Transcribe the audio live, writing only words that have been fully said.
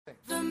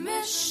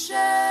myszy.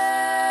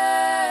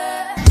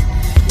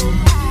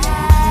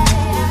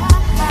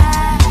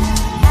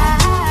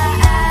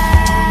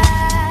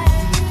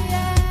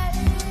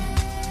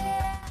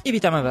 I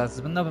witamy Was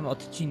w nowym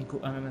odcinku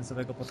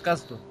MMS-owego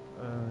podcastu.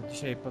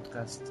 Dzisiaj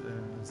podcast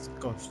z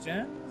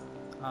Gościem,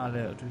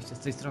 ale oczywiście z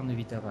tej strony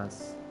wita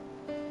Was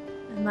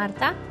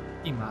Marta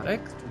i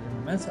Marek, czyli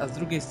MMS, a z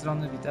drugiej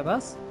strony wita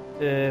Was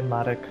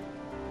Marek.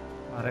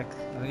 Marek,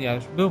 no ja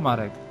już był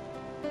Marek.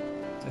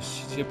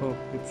 Coś się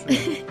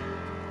popieprzyło.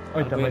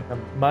 Oj tam.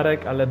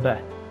 Marek, ale B.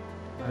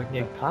 Marek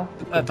Nie B. K,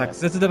 tylko A B. tak,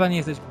 zdecydowanie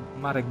jesteś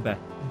Marek B.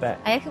 B.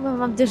 A ja chyba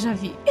mam déjà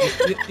vu.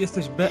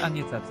 Jesteś B, a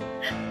nie tacy.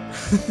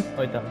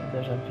 Oj tam,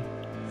 déjà vu.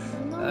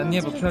 No,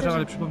 Nie, bo déjà przepraszam, vu.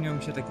 ale przypomniał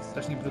mi się taki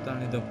strasznie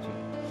brutalny dowcip.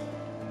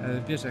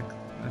 Wiesz jak,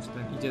 znaczy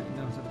ten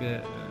idą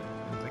sobie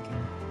takie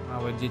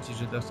małe dzieci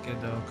żydowskie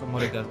do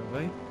komory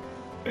gazowej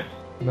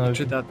No, i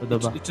czyta,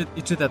 podoba.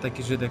 i czyta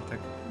taki Żydek tak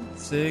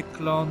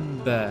cyklon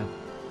B,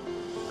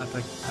 a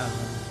tak,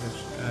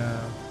 wiesz,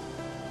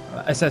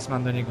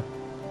 SS-man do niego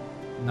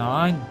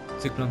nein,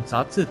 cyklon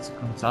cacy.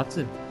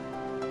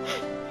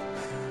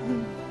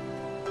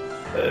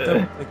 To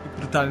był taki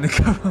brutalny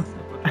kawał.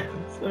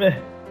 W sumie.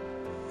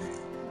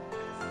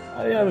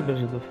 Ale ja lubię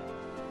Żydów.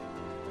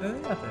 Ja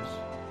też.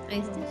 A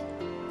jesteś?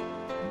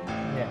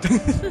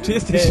 Nie. Czy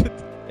jesteś Żyd?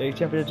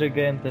 Chciałem powiedzieć, że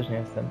gejem też nie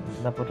jestem.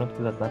 Na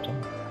początku zaznaczam.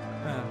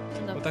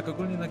 Bo tak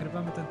ogólnie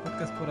nagrywamy ten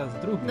podcast po raz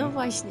drugi. No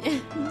właśnie.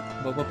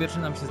 Bo pierwszy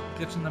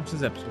nam się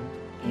zepsuł.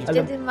 I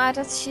Ale- wtedy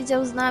Maras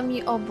siedział z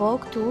nami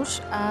obok,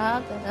 tuż, a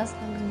teraz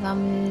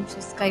nagrywamy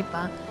przez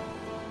Skype'a,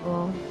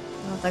 bo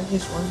no tak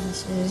wyszło,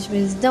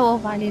 żeśmy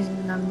zdołowali,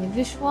 żeby nam nie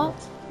wyszło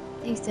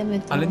i chcemy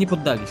to... Ale nie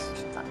poddaliśmy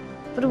się. Tak.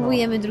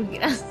 Próbujemy drugi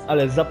raz.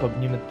 Ale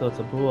zapomnimy to,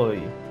 co było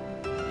i...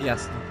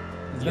 Jasne.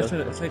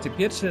 Znaczy, słuchajcie,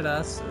 pierwszy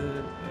raz,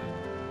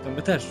 to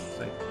my też,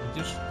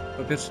 widzisz,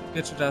 bo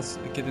pierwszy raz,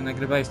 kiedy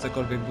nagrywałeś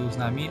cokolwiek był z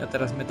nami, a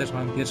teraz my też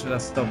mamy pierwszy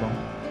raz z tobą,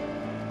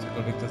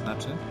 cokolwiek to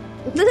znaczy.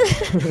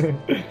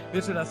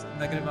 Pierwszy raz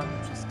nagrywamy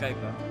przez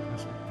Skype'a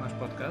nasz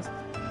podcast.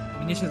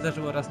 Mnie się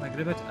zdarzyło raz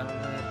nagrywać, ale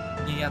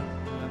nie ja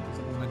byłem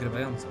osobą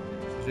nagrywającą.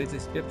 Jeżeli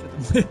coś spieprzę, to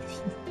moja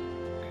wina.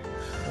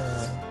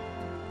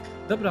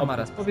 Dobra,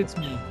 Maras, powiedz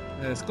mi,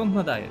 skąd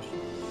nadajesz?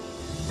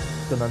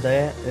 To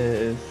nadaje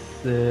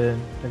z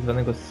tak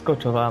zwanego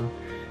Skoczowa.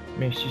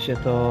 Mieści się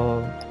to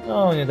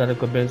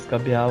niedaleko Bielska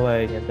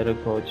Białej,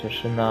 niedaleko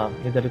Cieszyna,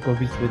 niedaleko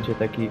Wisły, gdzie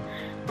taki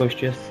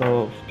gość jest,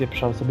 co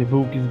wpieprzał sobie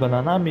bułki z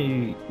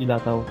bananami i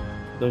latał.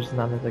 Dość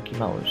znany taki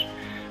małyż.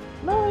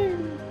 No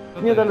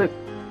i niedaleko...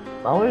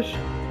 Małyż?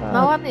 Tak.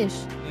 Mała mysz.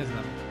 Nie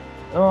znam.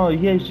 No,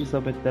 jeździ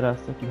sobie teraz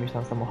jakimiś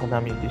tam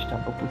samochodami gdzieś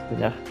tam po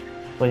pustyniach,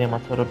 bo nie ma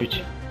co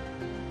robić.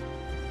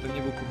 To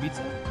nie był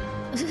Kubica?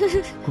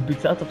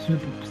 Kubica to w sumie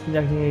po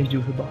pustyniach nie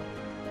jeździł chyba.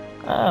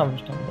 A,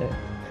 już tam nie.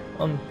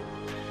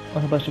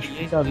 On chyba się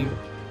szpitalił.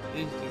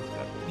 Jeździł.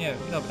 Nie,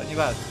 dobra,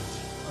 nieważne.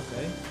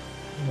 Okej.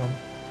 No.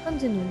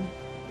 Kontynuuj.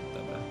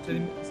 Dobra,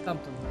 czyli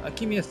stamtąd. A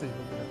kim jesteś w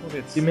ogóle?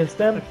 Powiedz. Kim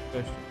jestem? Tak,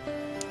 gościu.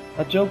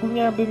 Znaczy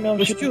ogólnie bym miał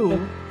się Gościu,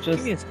 tak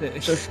kim jesteś?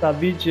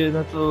 przedstawić,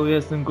 no to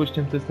jestem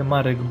gościem, to jestem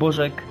Marek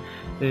Bożek.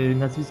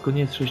 Nazwisko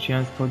nie jest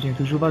chrześcijańskie, choć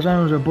niektórzy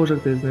uważają, że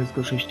Bożek to jest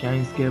nazwisko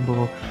chrześcijańskie,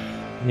 bo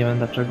nie wiem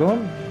dlaczego.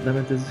 Dla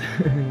mnie to jest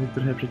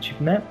trochę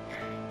przeciwne.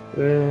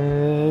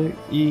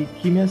 I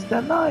kim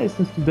jestem? No,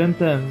 jestem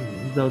studentem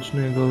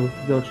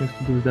zaocznych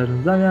studiów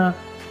zarządzania.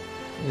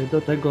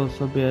 Do tego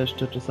sobie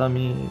jeszcze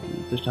czasami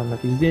coś tam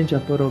jakieś zdjęcia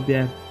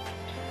porobię.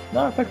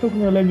 No a tak to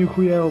ogólnie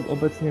leniuchuję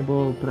obecnie,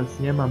 bo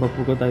pracy nie ma, bo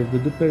pogoda jest do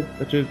dupy.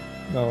 Znaczy,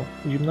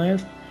 zimno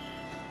jest.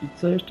 I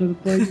co jeszcze by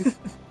powiedzieć?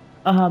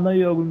 Aha, no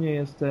i ogólnie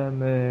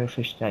jestem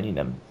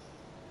chrześcijaninem.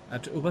 A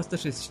czy u was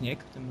też jest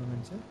śnieg w tym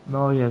momencie?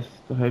 No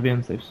jest trochę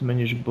więcej w sumie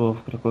niż było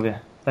w Krakowie.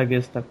 Tak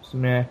jest, tak w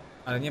sumie...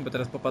 Ale nie, bo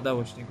teraz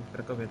popadało śniegu w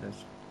Krakowie też.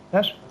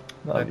 Też?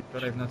 No, Tak,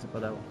 wczoraj w nocy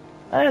padało.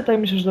 a ja tak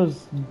myślę, że to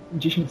z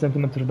 10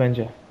 cm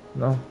będzie.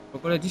 No, W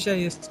ogóle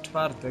dzisiaj jest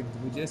czwartek,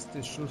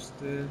 26,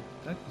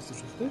 tak?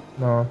 26?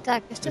 no.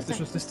 Tak, jeszcze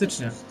 26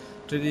 stycznia,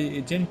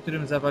 czyli dzień, w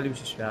którym zawalił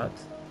się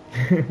świat.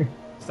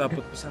 Została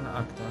podpisana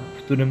akta.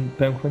 W którym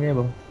pękło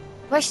niebo.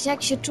 Właśnie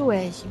jak się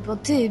czułeś, bo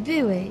ty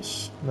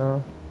byłeś No.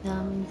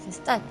 na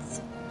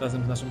manifestacji.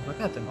 Razem z naszym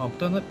plakatem. O,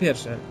 to na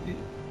pierwsze.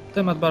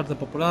 Temat bardzo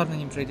popularny,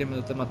 nim przejdziemy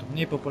do tematów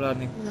mniej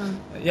popularnych. No.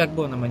 Jak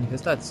było na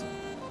manifestacji?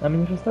 Na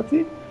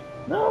manifestacji?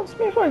 No, w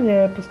sumie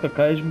fajnie,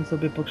 poskakaliśmy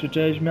sobie,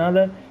 pokrzyczeliśmy,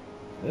 ale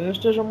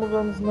szczerze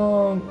mówiąc,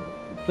 no,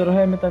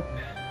 trochę mnie tak,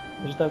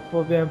 że tak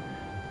powiem,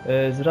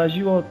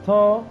 zraziło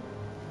to,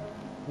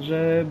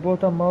 że było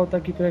tam mało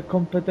takich trochę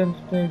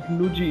kompetentnych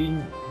ludzi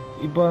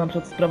i była na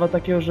przykład sprawa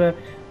takiego, że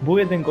był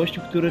jeden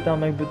gościu, który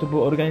tam jakby to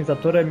był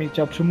organizatorem i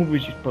chciał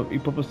przemówić i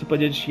po prostu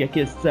powiedzieć, jaki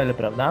jest cel,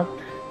 prawda?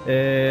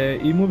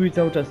 I mówił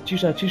cały czas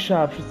cisza,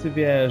 a wszyscy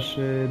wiesz,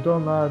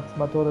 Donald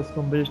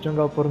Matoreską będzie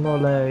ściągał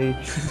pornole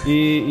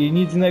i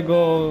nic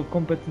innego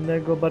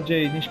kompetentnego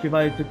bardziej nie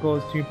śpiewali tylko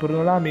z tymi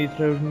pornolami i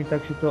trochę już mi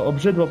tak się to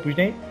obrzydło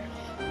później.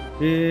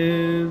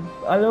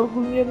 Ale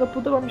ogólnie no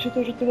podoba mi się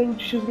to, że tyle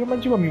ludzi się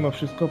zgromadziło mimo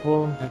wszystko,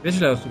 bo Wiesz,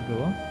 ile osób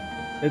było?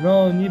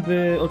 no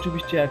niby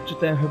oczywiście jak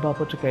czytałem chyba,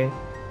 poczekaj,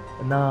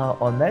 na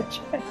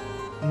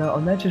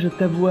Onecie, że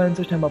TWN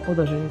coś tam ma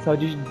podać, że niecałe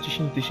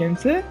 10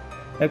 tysięcy,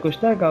 jakoś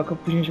tak, a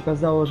później się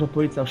okazało, że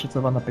policja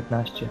oszacowała na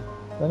 15.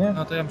 No nie?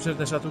 No to ja myślę, że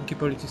te szacunki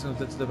policji są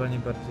zdecydowanie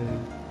bardziej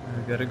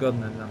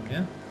wiarygodne dla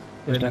mnie.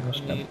 Jednak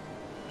oni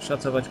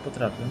szacować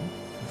potrafią.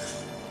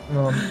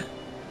 No.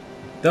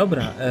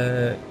 Dobra,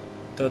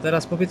 to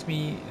teraz powiedz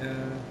mi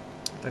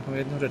taką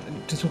jedną rzecz.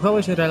 Czy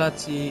słuchałeś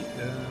relacji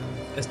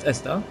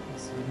Esta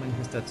z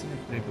manifestacji, na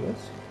której byłeś?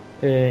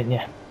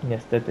 Nie,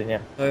 niestety nie.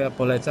 To ja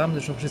polecam,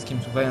 zresztą wszystkim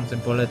słuchającym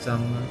polecam,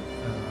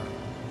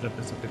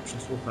 żeby sobie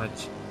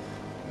przesłuchać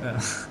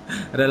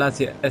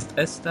relację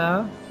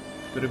Esta,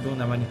 który był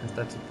na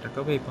manifestacji w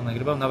Krakowie i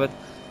ponagrywał. Nawet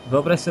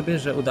wyobraź sobie,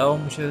 że udało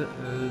mu się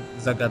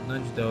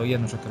zagadnąć do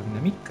Janusza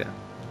Korwina-Mikke.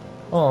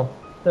 O,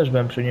 też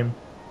byłem przy nim.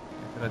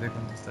 Jak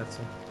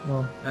radiokontestacji.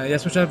 No. Ja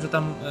słyszałem, że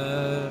tam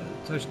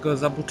coś go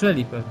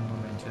zabuczeli w pewnym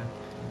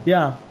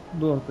momencie.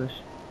 Było coś.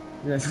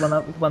 Ja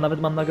chyba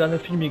nawet mam nagrany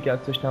filmik,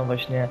 jak coś tam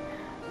właśnie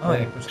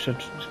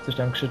coś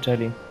tam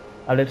krzyczeli.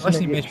 Ale w sumie...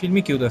 Właśnie, miałeś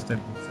filmiki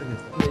udostępnić.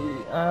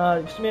 A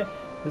w sumie,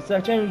 co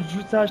ja chciałem już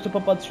rzucać, to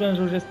popatrzyłem,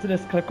 że już jest tyle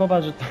z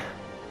Krakowa, że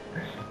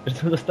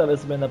to zostawię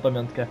sobie na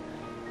pamiątkę.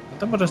 No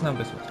to możesz nam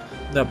wysłać.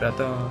 Dobra,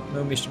 to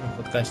my umieścimy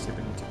w podcaście,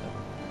 będzie ciekawe.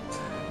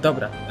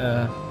 Dobra,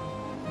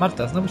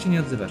 Marta, znowu się nie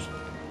odzywasz.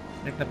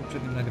 Jak na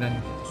poprzednim nagraniu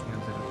się też nie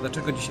odzywasz.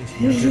 Dlaczego dzisiaj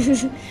się nie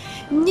odzywasz?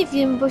 Nie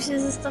wiem, bo się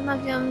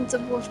zastanawiam, co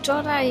było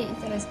wczoraj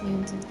i teraz nie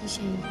wiem, co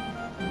dzisiaj.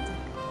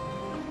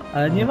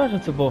 Ale nieważne,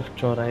 co było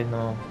wczoraj,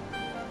 no.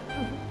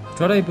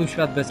 Wczoraj był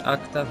świat bez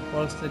akta w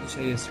Polsce,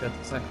 dzisiaj jest świat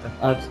z akta w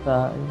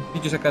Polsce.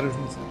 Widzisz, jaka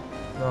różnica?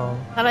 No.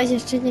 Na razie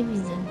jeszcze nie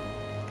widzę.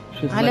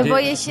 Ale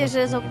boję się,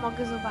 że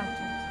mogę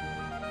zobaczyć.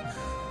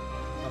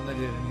 Mam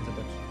nadzieję, że nie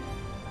zobaczysz.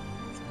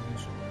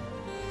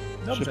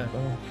 Dobrze. Szybko.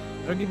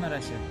 Drogi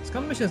Marasie,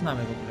 skąd my się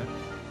znamy w ogóle?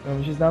 No,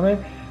 my się znamy?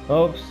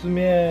 No w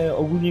sumie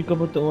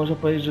ogólnikowo to można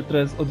powiedzieć, że to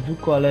jest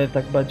odwyku, ale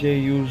tak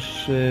bardziej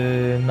już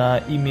na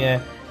imię,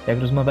 jak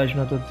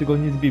rozmawialiśmy, no to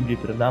Tygodnie z Biblii,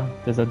 prawda?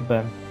 TZB,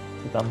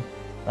 co tam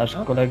nasz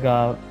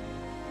kolega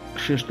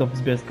Krzysztof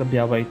z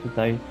Bielska-Białej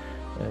tutaj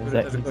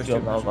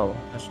zainicjował.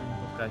 W naszym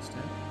podcaście.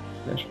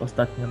 Też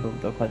ostatnio był,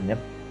 dokładnie.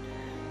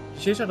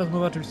 Dzisiejsza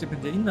rozmowa oczywiście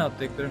będzie inna od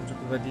tej, którą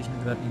przeprowadziliśmy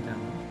 2 dni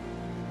temu.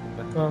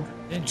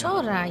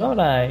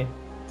 Wczoraj.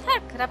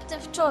 Tak, raptem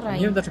wczoraj.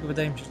 Nie wiem, dlaczego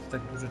wydaje mi się, że to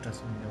tak dużo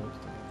czasu minęło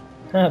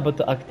tutaj. Bo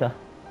to akta.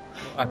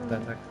 Akta,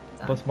 tak.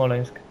 Po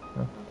Smoleńsk.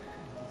 No.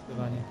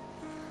 Zdecydowanie.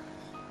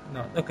 No,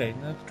 okej,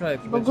 no wczoraj.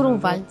 Bo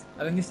Grunwald.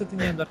 Ale niestety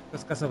nie wiem, dlaczego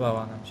skasowała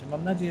nam się.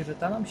 Mam nadzieję, że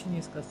ta nam się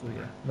nie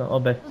skasuje. No,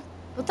 oby.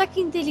 Bo tak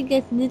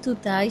inteligentny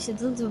tutaj,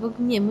 siedzący obok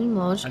mnie mój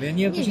mąż. Ale ja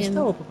nie wiem, co się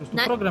stało, po prostu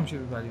program się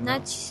wywalił.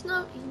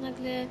 Nacisnął i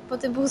nagle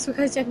potem było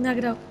słychać, jak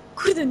nagrał.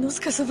 Kurde, no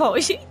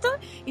skasowało się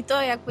i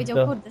to jak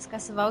powiedział, kurde,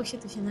 skasowało się,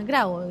 to się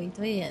nagrało i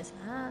to jest.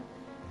 A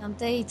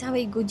tamtej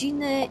całej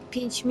godziny,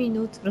 5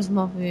 minut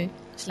rozmowy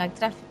szlak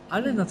trafił.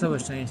 Ale na całe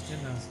szczęście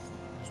nas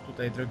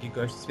tutaj drogi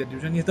gość stwierdził,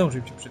 że nie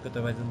zdążył się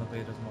przygotować do nowej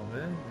rozmowy,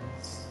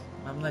 więc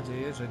mam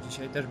nadzieję, że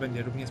dzisiaj też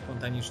będzie równie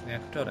spontaniczny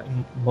jak wczoraj.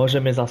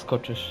 Może mnie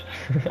zaskoczysz.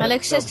 Ale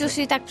chrzest już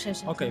i tak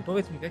przeszedł. Okej,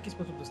 powiedz mi, w jaki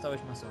sposób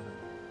zostałeś masonem?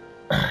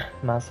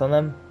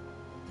 Masonem?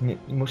 Nie,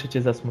 muszę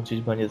cię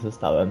zasmucić, bo nie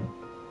zostałem.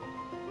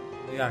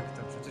 No jak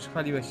to? Przecież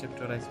chwaliłeś się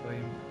wczoraj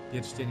swoim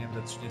pierścieniem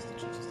do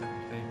 33 stopni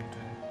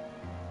wtajemniczenia.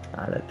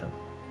 Ale to...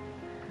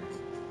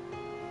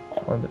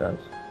 Od razu.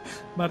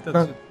 Marta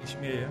się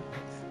śmieje.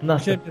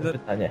 Następne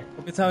pytanie.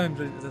 Obiecałem,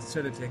 że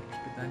zastrzelę cię jakimś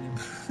pytaniem.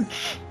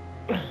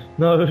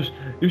 No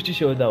już ci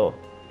się udało.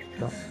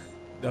 No.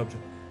 Dobrze.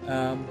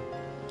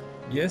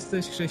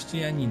 Jesteś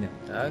chrześcijaninem,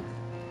 tak?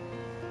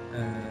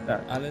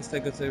 Tak. Ale z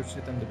tego, co już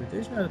się tam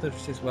dowiedzieliśmy, ale to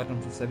oczywiście słuchaczom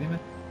przedstawimy,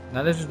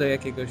 należysz do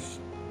jakiegoś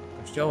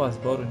kościoła,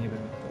 zboru, nie wiem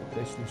jak to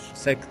określisz,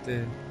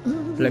 sekty,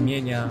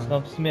 plemienia.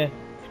 No w sumie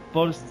w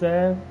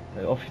Polsce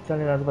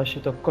oficjalnie nazywa się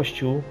to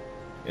Kościół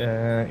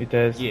i to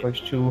jest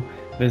Kościół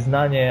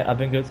wyznanie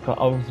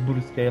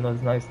awęgiersko-augsburskie, jedno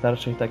z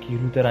najstarszych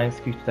takich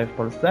luterańskich tutaj w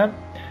Polsce.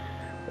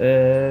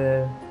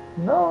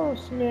 No w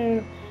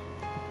sumie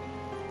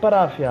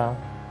parafia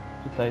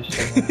tutaj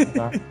się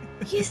nazywa.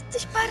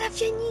 Jesteś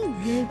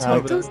parafianinem,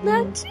 co to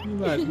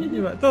znaczy?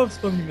 Nie ma. To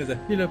wspomnimy za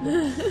chwilę, bo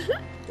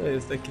to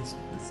jest taki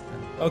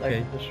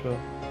okej. Tak,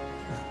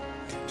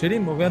 czyli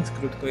mówiąc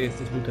krótko,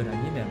 jesteś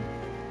luteraninem.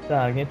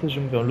 Tak,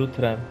 niektórzy mówią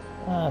lutrem.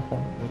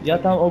 Ja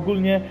tam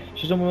ogólnie,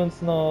 szczerze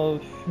mówiąc, no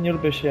nie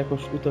lubię się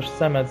jakoś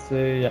utożsamiać z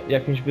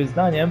jakimś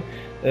wyznaniem,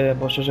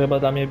 bo szczerze chyba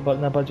dla mnie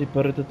najbardziej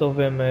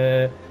priorytetowym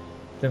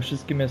tym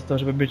wszystkim jest to,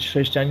 żeby być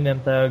chrześcijaninem,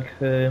 tak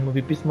jak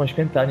mówi Pismo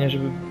Święte, a nie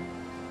żeby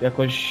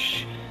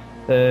jakoś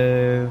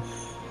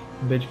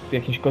być w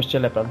jakimś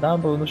kościele, prawda?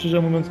 Bo no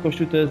szczerze mówiąc,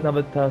 kościół to jest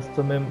nawet teraz,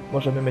 co my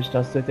możemy mieć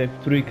teraz tutaj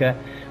w trójkę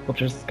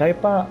poprzez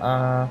Skype'a,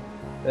 a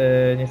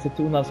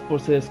niestety u nas w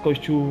Polsce jest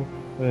kościół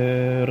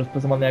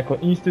rozpoznawany jako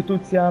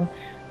instytucja,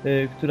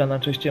 która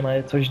najczęściej ma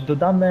coś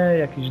dodane,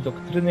 jakieś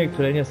doktryny,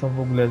 które nie są w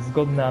ogóle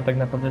zgodne, a tak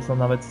naprawdę są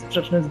nawet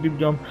sprzeczne z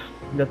Biblią.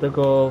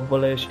 Dlatego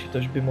wolę, jeśli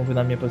ktoś by mówił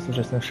na mnie po prostu,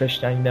 że jestem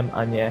chrześcijaninem,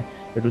 a nie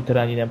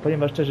luteraninem,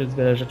 ponieważ też jest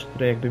wiele rzeczy,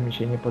 które jakby mi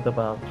się nie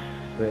podoba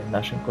w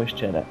naszym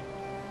kościele.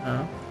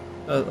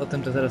 O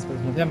tym to zaraz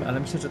porozmawiamy, ale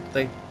myślę, że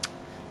tutaj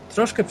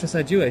troszkę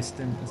przesadziłeś z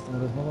tą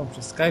rozmową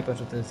przez Skype'a,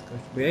 że to jest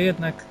Kościół, bo ja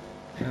jednak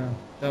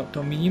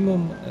to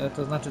minimum,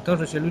 to znaczy to,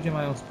 że się ludzie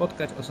mają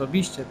spotkać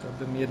osobiście,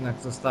 to bym jednak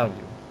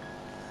zostawił.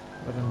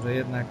 Uważam, że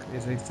jednak,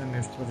 jeżeli chcemy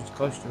już tworzyć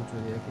Kościół,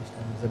 czyli jakieś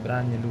tam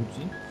zebranie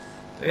ludzi,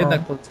 to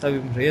jednak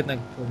postawiłbym, że jednak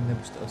powinno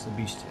być to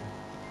osobiście.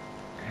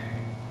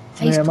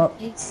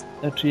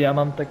 Ja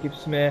mam takie w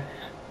sumie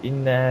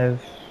inne,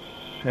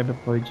 jakby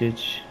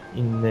powiedzieć,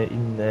 inny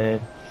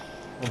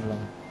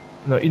pogląd.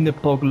 No inny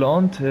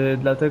pogląd,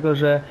 dlatego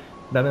że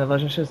dla mnie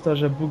najważniejsze jest to,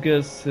 że Bóg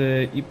jest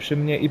i przy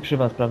mnie, i przy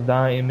was,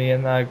 prawda? I my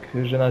jednak,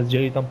 że nas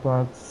dzieli tam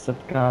ponad 100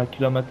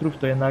 kilometrów,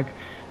 to jednak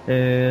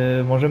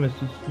możemy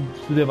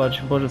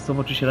studiować Boże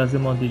Słowo, czy się razy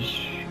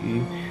modlić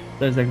i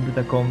to jest jakby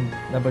taką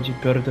najbardziej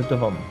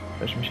priorytetową,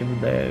 też mi się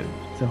wydaje,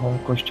 cechą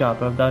Kościoła,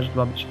 prawda? Że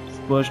ma być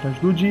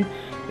społeczność ludzi,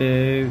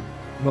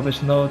 bo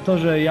wiesz, no to,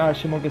 że ja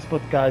się mogę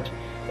spotkać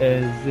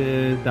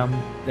z tam,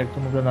 jak to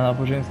mówię na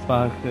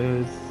nabożeństwach,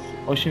 z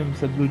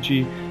 800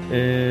 ludzi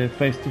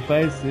face to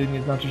face,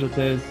 nie znaczy, że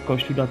to jest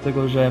Kościół,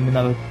 dlatego że my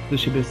nawet do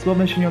siebie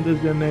słowem się nie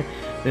odezwiemy,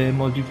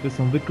 modlitwy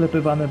są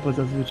wyklepywane, bo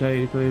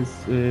zazwyczaj to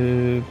jest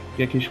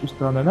jakieś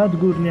ustalone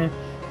nadgórnie,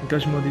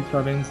 jakaś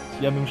modlitwa, więc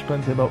ja bym już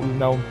prędzej chyba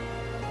uznał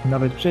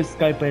nawet przez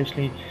Skype'a,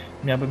 jeśli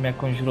miałbym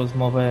jakąś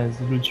rozmowę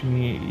z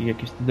ludźmi i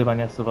jakieś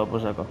studiowania Słowa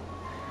Bożego.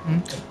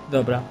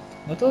 Dobra.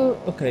 No to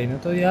okej, no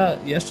to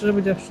ja szczerze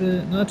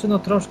powiedziawszy,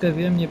 troszkę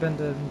wiem, nie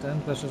będę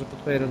zwłaszcza, że po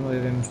twojej rozmowie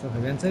wiem już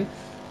trochę więcej,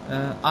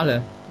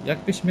 ale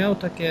jakbyś miał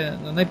takie,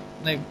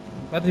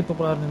 najbardziej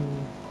popularnym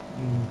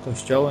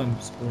kościołem,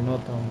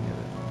 wspólnotą, nie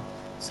wiem,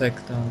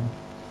 sektą,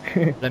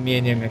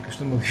 plemieniem, jak już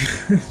to mówię,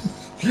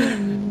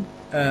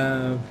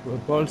 w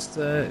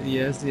Polsce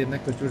jest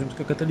jednak Kościół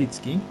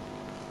rzymskokatolicki.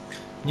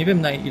 Nie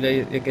wiem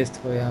jaka jest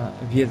twoja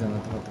wiedza na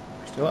temat tego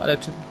kościoła, ale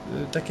czy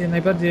takie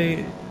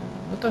najbardziej,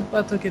 no to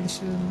chyba to kiedyś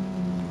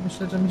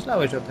myślę, że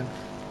myślałeś o tym.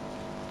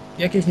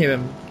 Jakieś, nie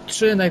wiem,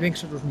 3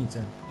 największe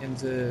różnice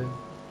między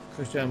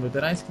kościołem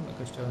luterańskim a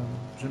kościołem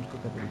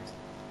rzymskokatolickim.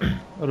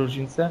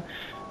 Różnice?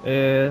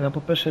 No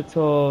po pierwsze,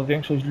 co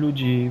większość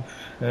ludzi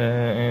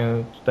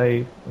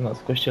tutaj u nas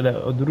w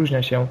kościele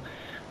odróżnia się,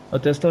 no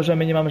to jest to, że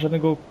my nie mamy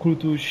żadnego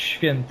kultu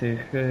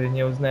świętych.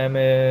 Nie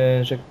uznajemy,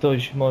 że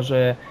ktoś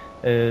może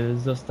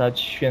zostać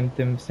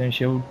świętym w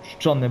sensie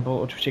uczczony,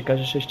 bo oczywiście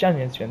każdy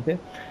chrześcijanin jest święty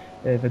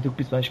według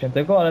Pisma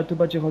Świętego, ale tu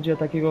bardziej chodzi o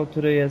takiego,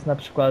 który jest na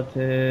przykład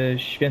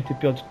święty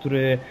Piotr,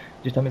 który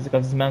gdzieś tam jest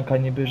jakaś wzmianka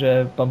niby,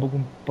 że Pan Bóg mu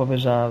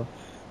powierza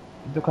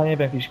dokładnie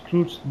jakiś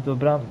klucz do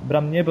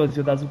bram niebios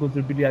i od razu go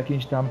zrobili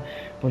jakimś tam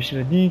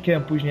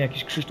pośrednikiem, później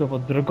jakiś Krzysztof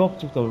od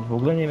drogowców, to już w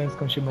ogóle nie wiem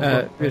skąd się mogło...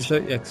 Wiesz,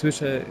 jak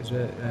słyszę,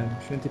 że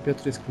święty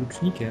Piotr jest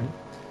klucznikiem,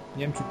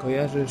 nie wiem czy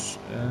kojarzysz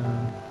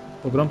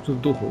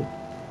Pogromców Duchu,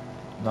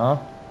 no.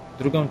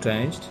 Drugą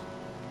część,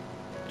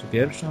 czy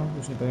pierwszą,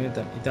 już nie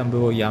pamiętam, i tam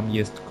było Jam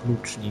jest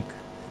klucznik.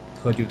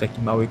 Chodził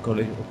taki mały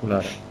koleś w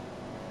okularach.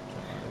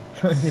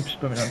 Nie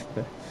przypominam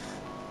sobie.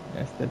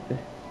 Niestety.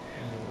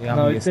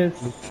 Jam jest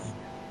klucznik.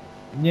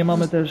 Nie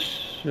mamy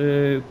też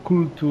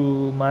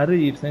kultu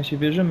Maryi, w sensie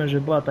wierzymy,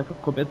 że była taka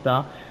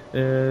kobieta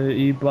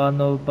i była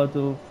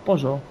bardzo w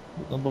porze,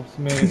 no bo w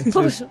sumie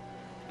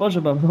w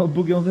porze, no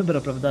Bóg ją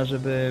wybrał, prawda,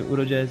 żeby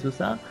urodziła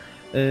Jezusa.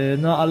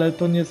 No ale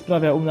to nie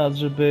sprawia u nas,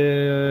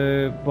 żeby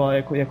była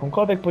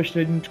jakąkolwiek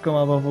pośredniczką,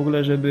 albo w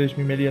ogóle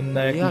żebyśmy mieli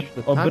na jakichś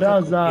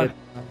obrazach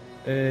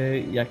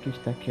jakieś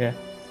takie...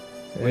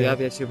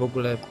 Pojawia się w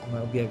ogóle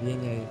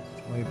objawienie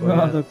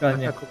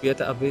taka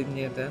kobieta, a wy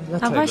nie ten?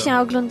 Dlaczego? A właśnie,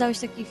 oglądałeś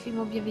taki film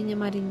Objawienie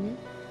Maryjny?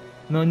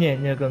 No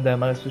nie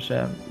oglądałem, ale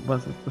słyszałem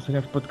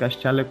ostatnio w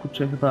podcaście, ale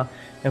kurczę chyba,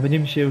 jak będzie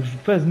mi się już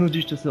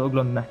znudzić, to sobie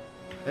oglądam.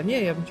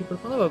 Nie, ja bym ci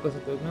proponował go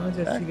sobie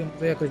oglądać, ja ścigam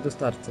to jakoś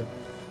dostarczę.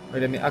 O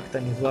ile mnie akta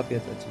nie złapie,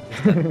 to ci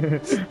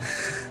dostarczę.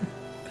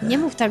 Nie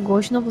mów tak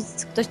głośno, bo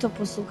ktoś to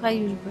posłucha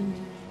i już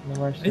będzie. No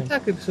właśnie. I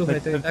tak,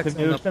 słuchaj, to i tak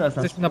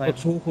jesteśmy na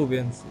podsłuchu,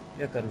 więc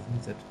jaka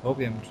różnica, czy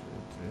powiem, czy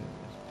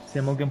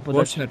ja mogę podać,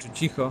 głośno, czy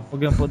cicho.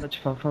 Mogę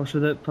podać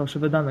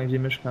fałszywe dane, gdzie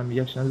mieszkam i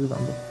jak się nazywam,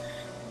 bo...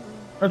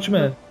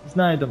 Znaczy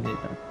znajdą mnie i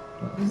tak.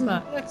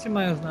 Jak cię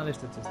mają znaleźć,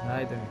 to cię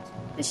znajdą.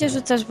 Ty się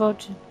rzucasz w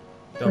oczy.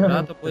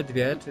 Dobra, to były 2,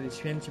 czyli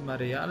Święci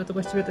Maryja, ale to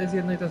właściwie to jest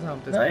jedno i to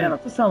samo. Ja na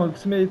to samo, w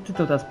sumie ty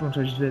to teraz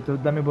połączyłeś, to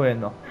dla mnie było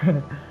jedno.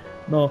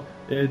 No,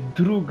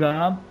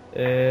 druga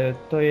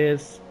to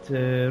jest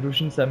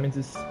różnica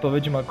między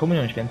spowiedzią a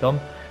komunią świętą,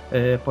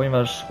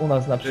 ponieważ u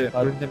nas na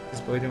przykład...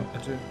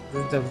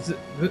 Różnica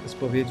w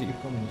spowiedzi i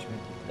w komunii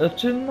świętej.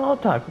 Znaczy, no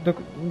tak,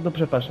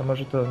 przepraszam,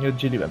 może to nie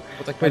oddzieliłem.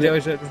 Bo tak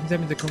powiedziałeś, że różnica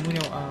między komunią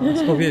a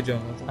spowiedzią.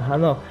 No to... Aha,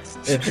 no.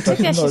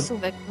 Czepia się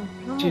Słówek.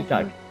 Czyli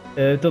tak,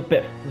 to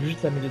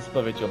różnica między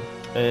spowiedzią.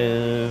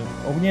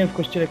 Ogólnie w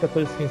kościele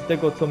katolickim, z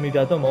tego co mi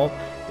wiadomo,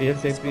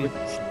 jest jakby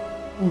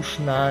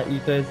uszna i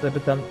to jest jakby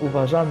tam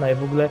uważana i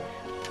w ogóle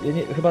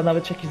chyba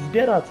nawet się jakiś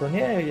zbiera, co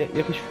nie?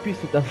 Jakieś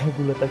wpisy tam w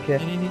ogóle takie...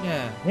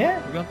 Nie?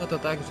 Wygląda to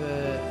tak,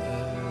 że...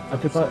 A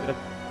ty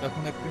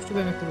rachunek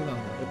kościołem, jak to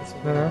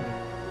wygląda?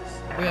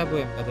 Bo ja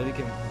byłem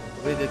katolikiem,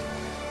 mogę powiedzieć.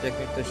 Jak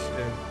mnie ktoś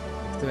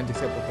będzie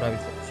chciał poprawić,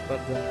 to proszę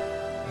bardzo...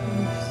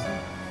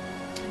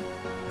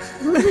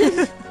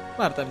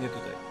 Marta mnie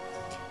tutaj.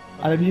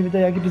 Ale mi się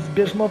wydaje, jakby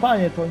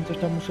zbierzmowanie, to oni coś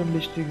tam muszą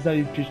mieć tych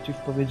zaliczyć, tych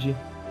spowiedzi.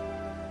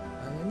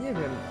 Ale nie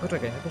wiem,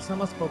 poczekaj, no to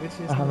sama spowiedź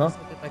jest Aha, na no.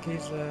 zasadzie takiej,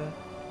 że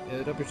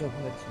robisz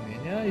rachunek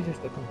sumienia, idziesz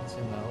do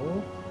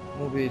konfesjonału,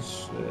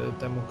 mówisz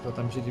temu, kto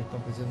tam siedzi w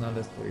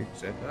konfesjonale, o swoich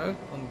grzechach,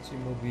 on ci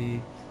mówi,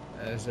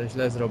 że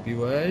źle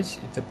zrobiłeś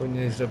i co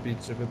powinieneś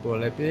zrobić, żeby było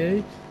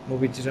lepiej,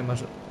 mówi ci, że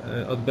masz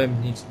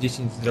odbębnić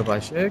 10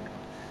 zdrowasiek,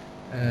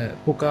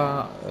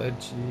 puka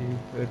ci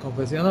w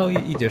konfesjonał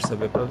i idziesz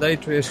sobie, prawda, i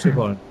czujesz się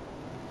wolny.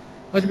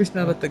 Choćbyś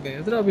nawet tego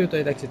nie zrobił, to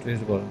i tak się czujesz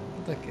wolny.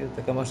 To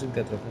taka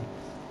maszynka trochę.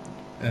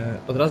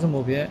 Od razu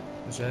mówię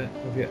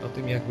o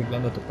tym, jak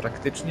wygląda to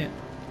praktycznie,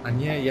 a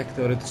nie jak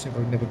teoretycznie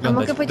powinno A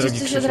wyglądać. mogę powiedzieć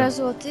coś od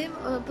razu o tym?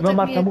 Bo No, tak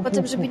Marta, mów,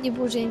 potem, mów, żeby mów. nie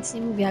było, że nic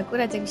nie mówię.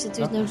 Akurat jak mi się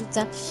coś No.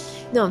 narzuca.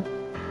 No,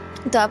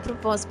 to a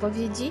propos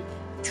spowiedzi,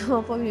 to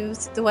opowiem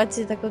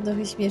sytuację taką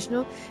trochę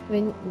śmieszną.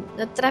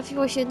 No,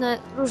 trafiło się na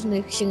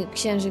różnych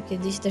księży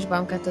kiedyś, też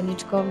byłam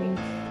katoliczką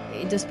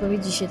i do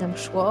spowiedzi się tam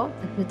szło,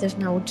 tak mnie też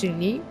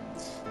nauczyli.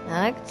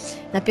 Tak,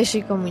 na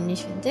pierwszej komunii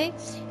świętej,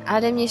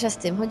 ale mniejsza z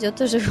tym. Chodzi o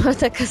to, że była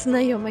taka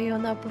znajoma i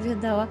ona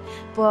opowiadała,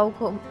 była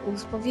u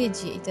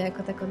spowiedzi i to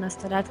jako taka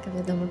nastolatka,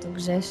 wiadomo, to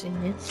grzeszy,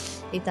 nie?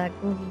 I tak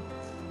mówi.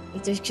 I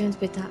ktoś ksiądz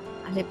pyta,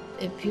 ale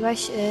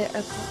piłaś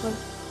alkohol?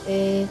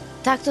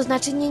 Tak, to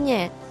znaczy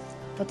nie.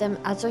 Potem,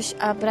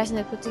 a brać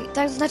narkotyki?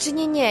 Tak, to znaczy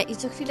nie. I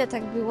co chwilę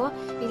tak było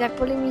i tak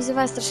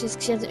polemizowała strasznie z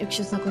księdzem i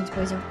ksiądz na końcu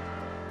powiedział,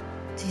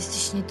 ty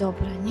jesteś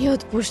niedobra, nie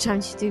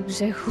odpuszczam ci tych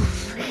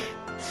grzechów.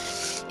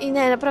 I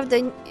nie, naprawdę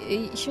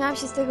śmiałam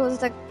się z tego, to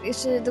tak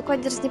jeszcze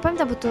dokładnie teraz nie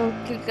pamiętam, bo to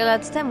kilka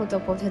lat temu to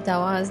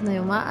opowiadała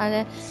znajoma,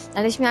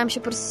 ale śmiałam się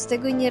po prostu z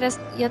tego i nieraz,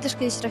 ja też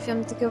kiedyś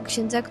trafiłam do takiego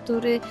księdza,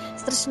 który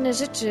straszne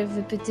rzeczy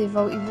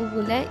wypytywał i w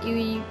ogóle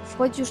i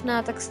wchodzi już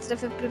na tak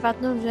strefę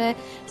prywatną, że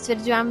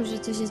stwierdziłam, że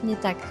coś jest nie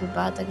tak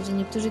chyba, także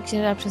niektórzy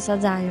księża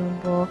przesadzają,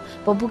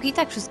 bo Bóg i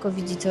tak wszystko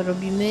widzi, co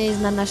robimy,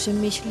 zna nasze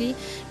myśli,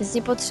 więc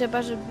nie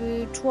potrzeba,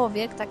 żeby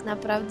człowiek tak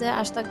naprawdę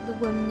aż tak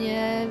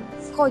dogłębnie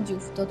wchodził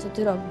w to, co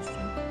ty robisz.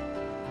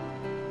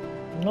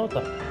 No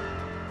tak.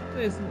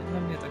 To jest dla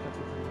mnie taka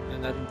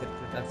trochę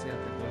nadinterpretacja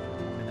tego,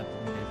 że mamy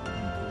napominać.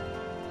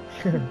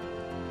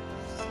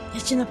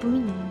 Ja cię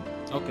napominam.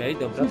 Okej,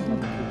 dobra, to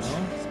mamy trudno.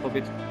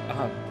 Spowiedź...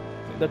 Aha.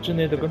 Znaczy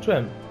nie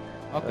dokończyłem.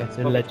 Okej,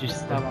 Ty lecisz z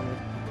tym. Przepraszam.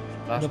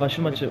 No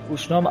właśnie macie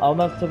uszną, a u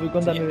nas to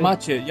wygląda... Nie,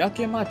 macie,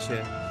 jakie macie?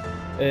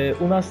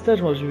 U nas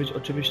też może być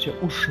oczywiście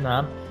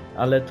uszna,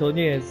 ale to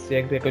nie jest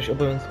jakby jakaś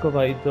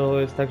obowiązkowa i to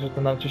jest tak, że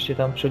to nam oczywiście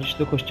tam przychodzić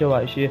do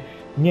kościoła i się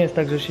nie jest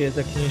tak, że się jest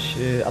jakimś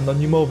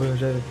anonimowym,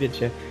 że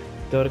wiecie,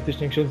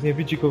 teoretycznie ksiądz nie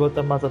widzi, kogo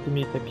tam ma za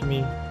tymi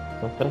takimi,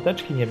 no,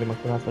 krateczki, nie wiem jak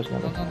to nazwać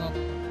nawet.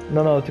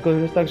 No, tylko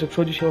jest tak, że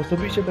przychodzi się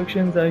osobiście do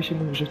księdza i się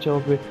mówi, że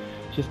chciałoby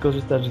się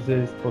skorzystać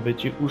z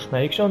spowiedzi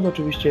usznej i ksiądz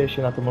oczywiście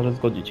się na to może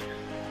zgodzić.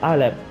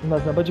 Ale u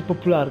nas najbardziej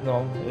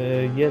popularną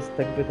jest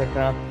jakby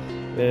taka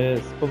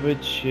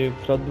spowiedź,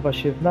 która odbywa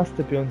się w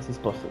następujący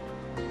sposób.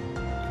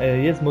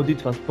 Jest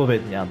modlitwa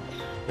spowiednia,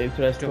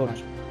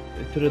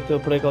 która to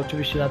polega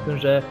oczywiście na tym,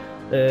 że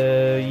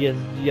jest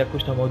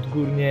jakoś tam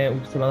odgórnie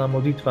ustalona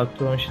modlitwa,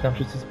 którą się tam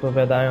wszyscy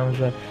spowiadają,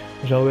 że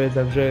żałuję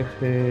za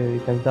grzech i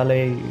tak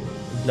dalej,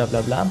 bla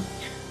bla bla.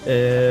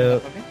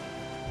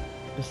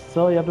 Wiesz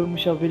co, ja bym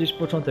musiał wiedzieć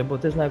początek, bo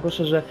to jest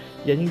najgorsze, że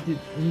ja nigdy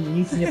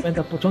nic nie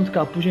pamiętam początku,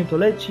 a później to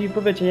leci,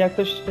 bo wiecie, jak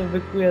ktoś to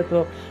wykuje,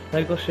 to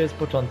najgorszy jest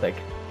początek.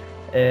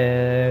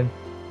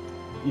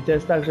 I to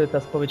jest tak, że ta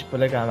spowiedź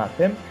polega na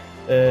tym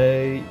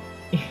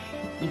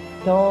i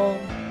to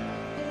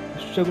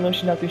w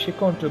szczególności na tym się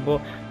kończy, bo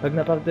tak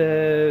naprawdę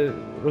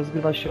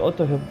rozgrywa się o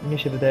to, mnie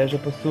się wydaje, że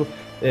po prostu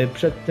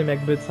przed tym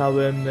jakby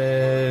całym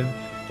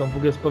tą w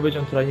ogóle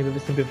spowiedzią, która niby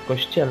występuje w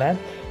kościele,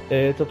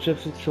 to przede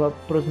wszystkim trzeba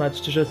porozmawiać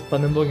szczerze z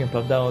Panem Bogiem,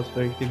 prawda, o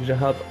swoich tych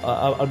grzechach,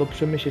 albo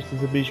przemyśleć, co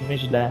zrobiliśmy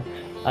źle,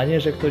 a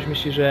nie, że ktoś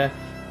myśli, że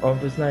on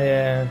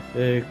wyznaje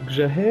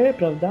grzechy,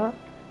 prawda,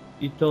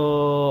 i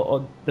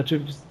to,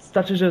 znaczy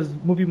starczy, że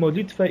mówi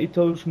modlitwę i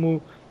to już mu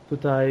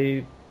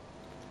tutaj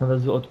od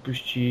razu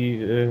odpuści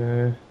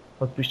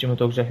mu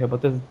to grzechy, bo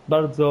to jest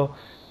bardzo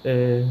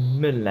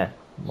mylne,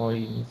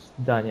 moim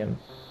zdaniem.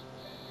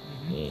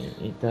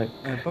 I tak.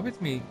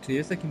 Powiedz mi, czy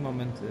jest taki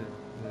moment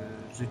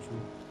w życiu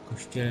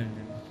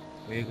kościelnym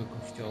twojego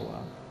kościoła,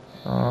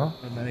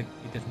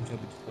 i też musiał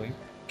być twoim,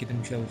 kiedy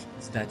musiałeś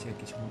zdać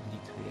jakieś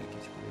modlitwy,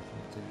 jakieś powiedzmy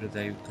coś w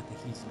rodzaju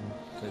katechizmu,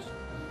 coś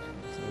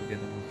z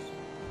wiadomości?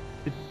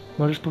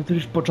 Możesz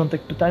powtórzyć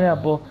początek pytania,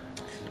 bo...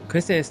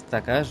 Kwestia jest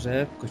taka,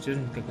 że w kościele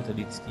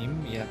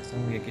rzymskokatolickim, jak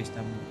są jakieś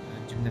tam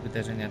dziwne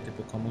wydarzenia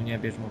typu komunia,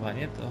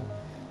 bierzmowanie, to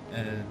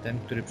ten,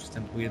 który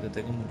przystępuje do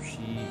tego,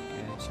 musi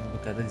się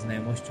wykazać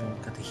znajomością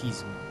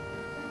katechizmu,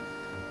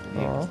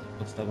 czyli jakichś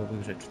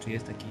podstawowych rzeczy. Czy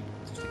jest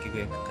coś takiego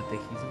jak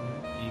katechizm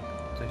i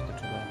coś, to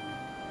trzeba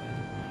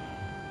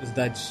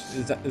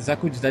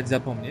zdać,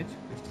 zapomnieć?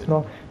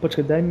 No,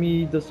 poczekaj, daj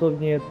mi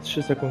dosłownie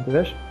 3 sekundy,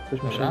 wiesz?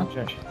 Coś muszę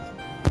wziąć.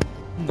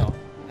 No,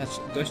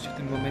 gość w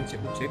tym momencie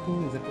uciekł,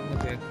 zapewne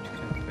to jakąś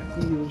książkę.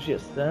 już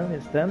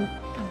jestem.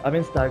 A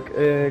więc tak,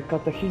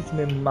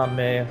 katechizmy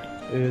mamy,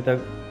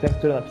 ten,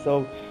 który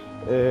napisał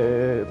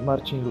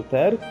Marcin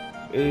Luther.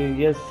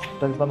 Jest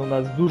tak zwany u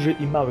nas duży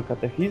i mały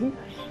katechizm,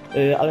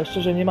 ale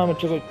szczerze nie mamy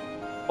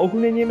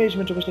ogólnie nie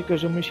mieliśmy czegoś takiego,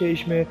 że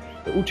musieliśmy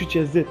uczyć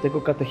się z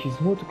tego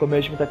katechizmu, tylko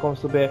mieliśmy taką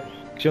sobie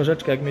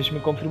książeczkę, jak mieliśmy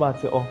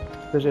konfirmację. O,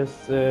 to też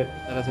jest...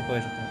 Zaraz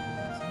opowiesz o tym.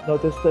 No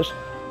to jest też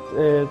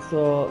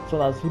co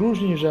nas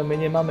różni, że my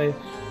nie mamy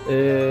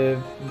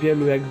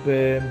wielu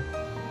jakby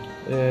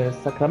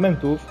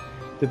sakramentów,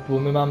 typu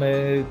my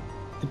mamy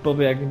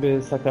typowy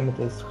jakby sakrament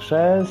to jest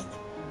chrzest,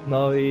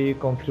 no i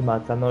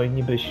konfirmacja, no i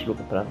niby ślub,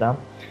 prawda?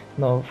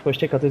 No w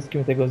kościele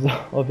katolickim tego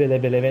o wiele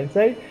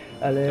więcej,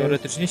 ale...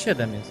 Teoretycznie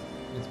 7 jest,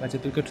 więc macie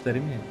tylko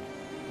 4 mniej.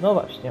 No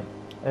właśnie.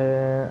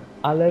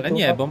 Ale to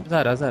nie, bo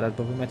zaraz,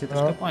 bo wy macie też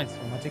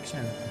kapłaństwo, macie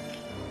księży.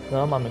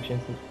 No mamy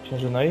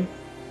księży, no i?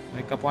 No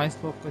i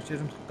kapłaństwo w kościele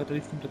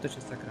rzymskokatolickim to też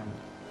jest sakrament.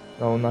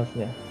 No u nas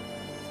nie.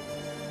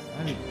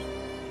 No widzisz.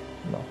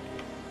 No.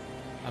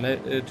 Ale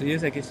czy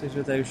jest jakieś coś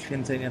rodzaju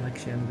święcenia na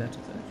księdza, czy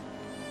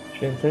coś?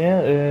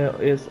 Święcenie?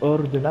 Jest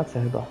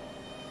ordynacja chyba.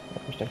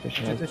 Jakoś tak to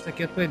się nazywa. Czy coś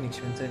taki odpowiednik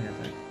święcenia,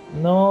 tak?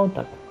 No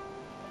tak.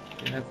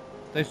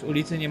 Ktoś z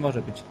ulicy nie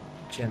może być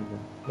księdzem.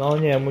 No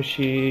nie,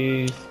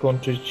 musi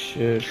skończyć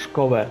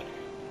szkołę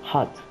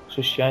HAT,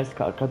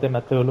 Chrześcijańska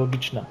Akademia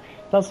Teologiczna.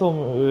 Tam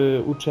są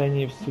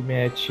uczeni w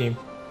sumie ci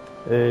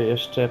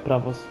jeszcze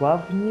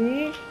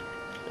prawosławni.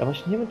 Ja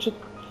właśnie nie wiem, czy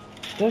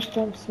też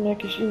tam w sumie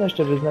jakieś inne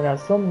jeszcze wyznania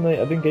są, no i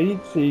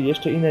ewangelicy i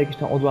jeszcze inne jakieś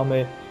tam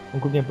odłamy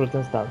głównie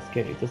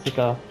protestanckie. I to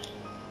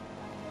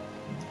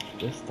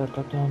jest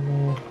taka tam...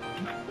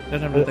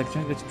 Przepraszam, że tak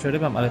ciągle ci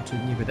przerywam, ale czy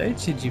nie wydaje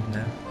ci się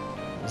dziwne,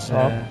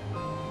 że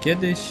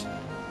kiedyś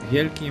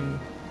wielkim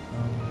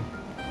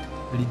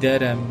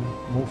liderem,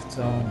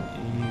 mówcą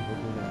i w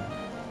ogóle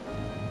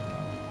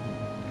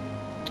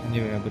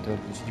nie wiem jakby to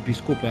określić,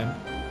 biskupem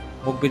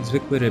mógł być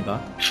zwykły rybak,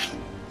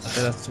 a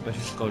teraz trzeba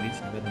się szkolić,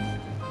 nie wiadomo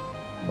gdzie.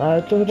 No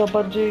ale to chyba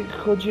bardziej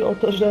chodzi o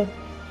to, że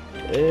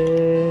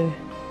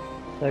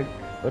tak,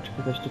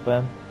 oczywiście coś tu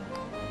powiem.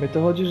 My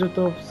to chodzi, że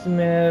to w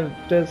sumie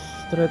to jest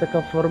trochę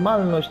taka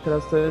formalność,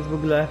 teraz to jest w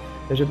ogóle,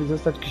 żeby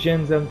zostać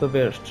księdzem, to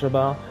wiesz,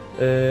 trzeba,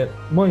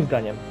 moim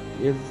zdaniem,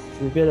 jest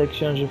wiele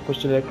księży w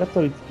kościele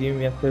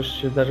katolickim, jak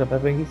też się zdarza w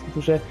ewangelickim,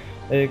 którzy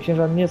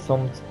księża nie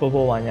są z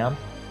powołania.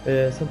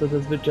 Są to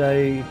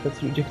zazwyczaj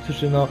tacy ludzie,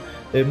 którzy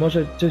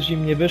może coś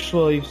im nie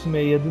wyszło i w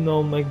sumie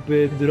jedyną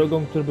jakby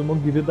drogą, którą by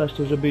mogli wybrać,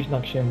 to żeby iść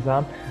na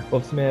księdza, bo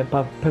w sumie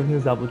pewny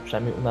zawód,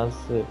 przynajmniej u nas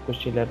w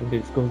kościele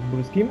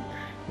ewangelicko-zbórskim,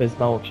 bez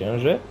mało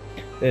księży,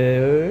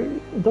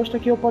 dość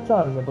taki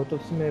opłacalny, bo to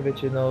w sumie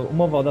wiecie,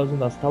 umowa od razu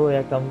na stałe,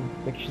 jak tam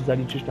jakieś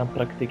zaliczysz tam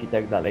praktyki i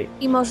tak dalej.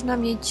 I można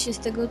mieć z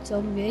tego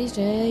co mówiłeś,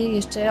 że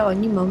jeszcze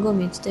oni mogą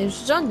mieć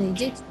też żony i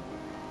dzieci.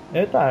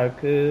 Tak,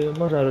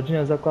 można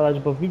rodzinę zakładać,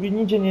 bo w Biblii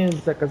nigdzie nie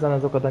jest zakazane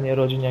zakładanie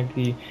rodzin, jak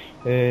i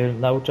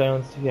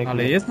nauczających...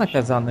 Ale jest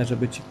nakazane,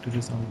 żeby ci,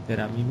 którzy są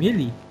liderami,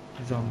 mieli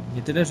żon.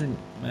 Nie tyle, że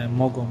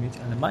mogą mieć,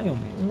 ale mają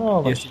mieć. No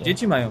właśnie. Jeszcze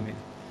dzieci mają mieć.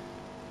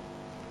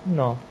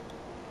 No.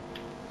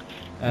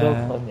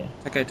 Dokładnie.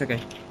 Czekaj.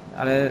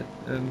 Ale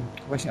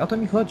właśnie o to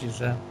mi chodzi,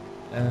 że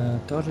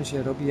to, że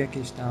się robi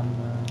jakieś tam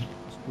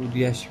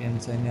studia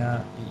święcenia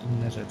i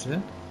inne rzeczy,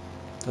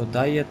 to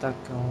daje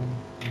taką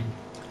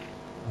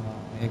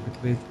jakby to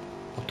powiedzieć,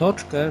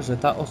 otoczkę, że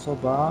ta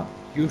osoba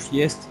już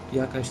jest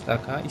jakaś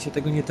taka i się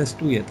tego nie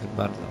testuje tak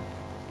bardzo.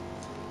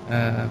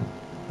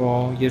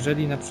 Bo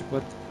jeżeli na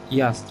przykład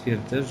ja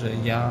stwierdzę, że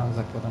ja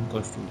zakładam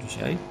kościół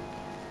dzisiaj,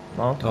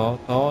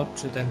 to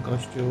czy ten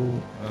kościół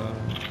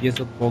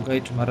jest od Boga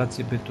i czy ma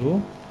rację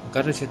bytu,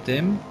 okaże się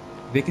tym,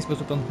 w jaki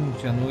sposób on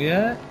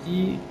funkcjonuje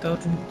i to,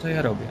 co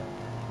ja robię,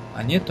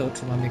 a nie to,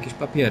 czy mam jakiś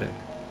papierek.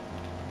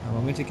 A w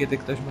momencie, kiedy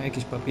ktoś ma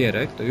jakiś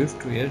papierek, to już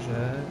czuję,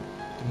 że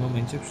w tym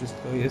momencie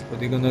wszystko jest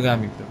pod jego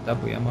nogami,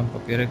 prawda? Bo ja mam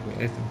papierek, bo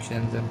ja jestem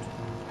księdzem.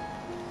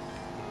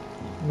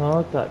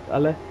 No tak,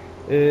 ale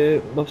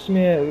bo w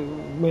sumie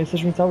my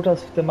jesteśmy cały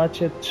czas w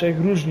temacie 3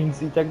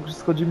 różnic i tak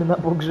schodzimy na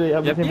bok, że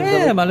ja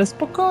wiem, ale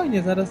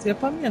spokojnie, zaraz ja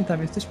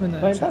pamiętam, jesteśmy na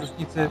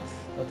różnicy.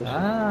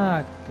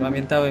 Tak,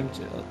 pamiętałem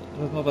cię.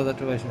 Rozmowa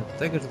zaczęła się od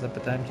tego, że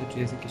zapytałem cię, czy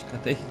jest jakiś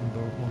katechizm,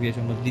 bo mówiłeś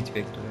o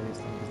modlitwie, która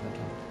jest tam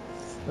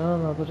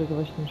wyznaczona. No, poczekaj,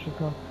 właśnie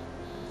szukam.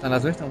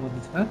 Znalazłeś tą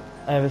modlitwę?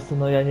 A ja wiesz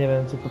co, ja nie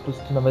wiem, co po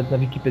prostu nawet na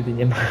Wikipedii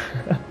nie ma.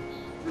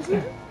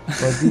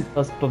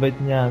 Modlitwa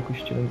spowiednia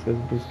Kościelnictwa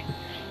Zbórski.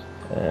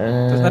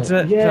 To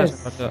znaczy,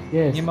 jest,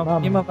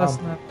 nie ma was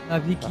na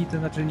wiki, to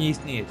znaczy nie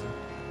istniejecie.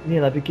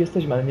 Nie, na wiki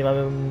jesteśmy, ale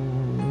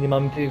nie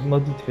mamy tej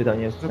modlitwy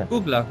tam jest. W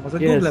Google'ach, może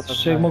Google.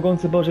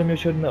 Wszechmogący Boże,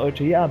 miłosierny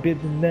Ojcze, ja,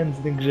 biedny,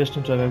 nędzny,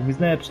 grzeszny człowiek,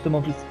 wyznaję przed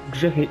Tobą wszystkie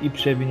grzechy i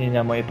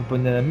przewinienia moje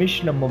popełnione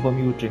myślą, mową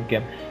i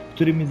uczynkiem,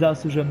 którymi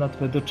zasłużyłem na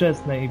Twoje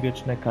doczesne i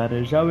wieczne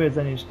kary. Żałuję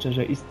za nie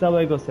szczerze i z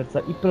całego serca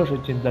i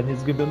proszę Cię dla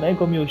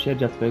niezgubionego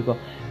miłosierdzia Twojego,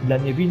 dla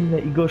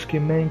niewinnej i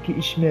gorzkiej męki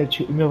i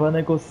śmierci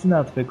umiłowanego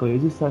Syna Twego,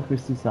 Jezusa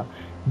Chrystusa.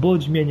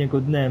 Bądź mnie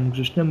niegodnemu,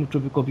 grzesznemu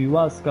człowiekowi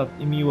łaskaw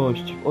i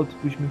miłości.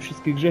 Odpuść mi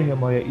wszystkie grzechy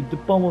moje i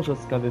dopomóż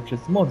łaskawie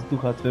przez moc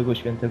Ducha Twojego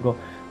Świętego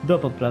do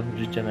poprawy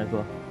życia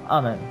mego.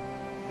 Amen.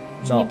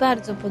 Brzmi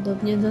bardzo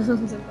podobnie do tego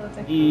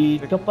tak. I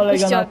to polega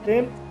na Kościoła.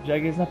 tym, że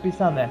jak jest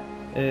napisane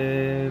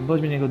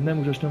bądź mnie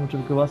niegodnemu, grzesznemu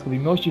człowiekowi łaskaw i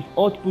miłościw,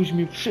 odpuść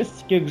mi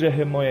wszystkie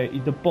grzechy moje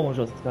i dopomóż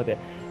o sprawie.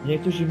 I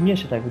niektórzy mnie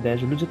się tak wydaje,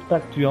 że ludzie to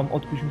traktują,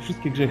 odpuść mi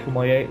wszystkie grzechy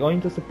moje i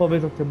oni to sobie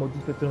powiedzą w tej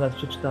modlitwie, którą teraz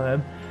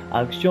przeczytałem,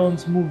 a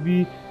ksiądz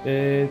mówi,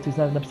 to jest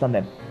nawet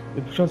napisane,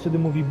 ksiądz wtedy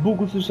mówi,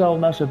 Bóg usłyszał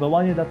nasze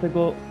wołanie,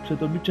 dlatego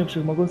przed obliczem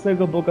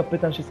Wszechmogącego Boga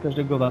pytam się z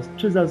każdego was,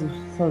 czy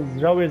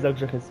żałujesz za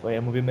grzechy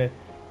swoje? Mówimy,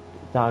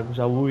 tak,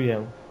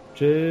 żałuję.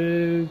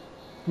 Czy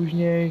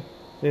później...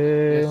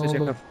 Jestem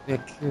ciekaw,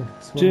 jak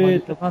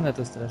sformalizowane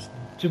to strasznie.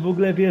 Czy w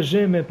ogóle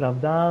wierzymy,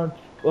 prawda?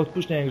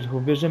 Odpuszczenie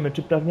grzechów, wierzymy,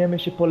 czy pragniemy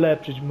się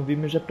polepszyć,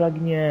 mówimy, że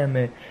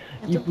pragniemy.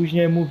 I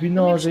później mówi, To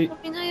no, mi że...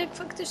 przypomina jak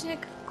faktycznie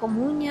jak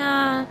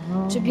komunia,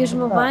 No, czy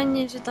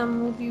bierzmowanie, że tam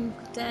mówił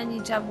ten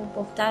i trzeba było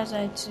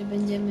powtarzać, czy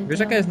będziemy... Wiesz,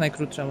 jaka jest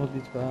najkrótsza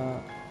modlitwa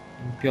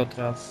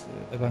Piotra w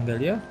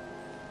Ewangeliach?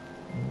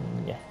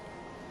 Nie.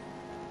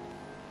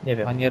 Nie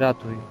wiem. Panie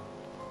ratuj.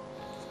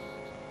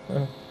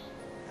 Hmm.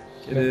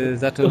 Kiedy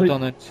zaczął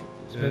tonąć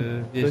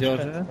w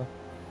jeziorze, często.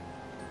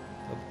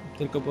 to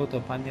tylko było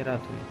to, Panie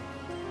ratuj.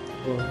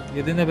 Bo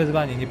jedyne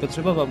wezwanie, nie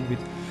potrzebował mówić,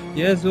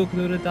 Jezu,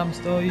 który tam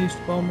stoisz,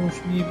 pomóż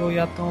mi, bo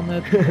ja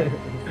tonę.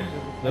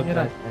 Panie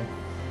ratuj.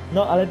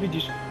 No, ale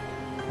widzisz,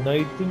 no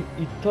i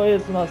to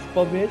jest u nas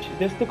spowiedź,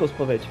 to jest tylko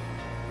spowiedź.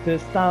 To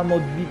jest ta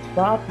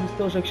modlitwa, plus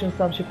to, że ksiądz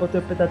sam się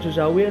potem pyta, czy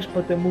żałujesz,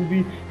 potem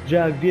mówi, że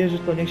jak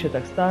wierzysz, to niech się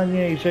tak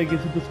stanie i że jak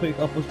jest do swoich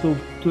apostołów,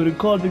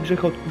 którykolwiek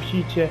grzech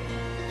odpuścicie,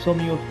 są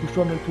mi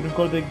odpuszczone,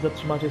 którymkolwiek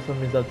zatrzymacie, są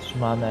mi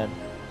zatrzymane.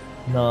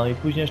 No i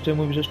później jeszcze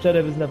mówi, że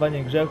szczere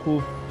wyznawanie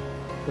grzechów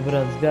to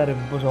wyraz wiary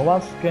w Bożą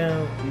łaskę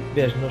i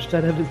wiesz, no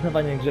szczere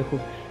wyznawanie grzechów.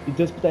 I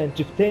to jest pytanie,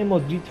 czy w tej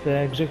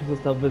modlitwie grzechy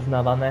zostały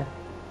wyznawane?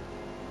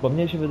 Bo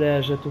mnie się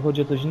wydaje, że tu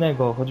chodzi o coś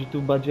innego. Chodzi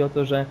tu bardziej o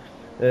to, że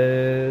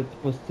po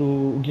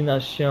prostu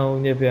uginasz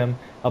się, nie wiem,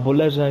 albo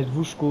leżeć w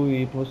łóżku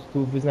i po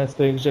prostu wyznać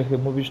swoje grzechy.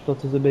 Mówisz to,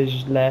 co zrobiłeś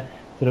źle,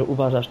 które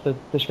uważasz,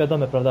 te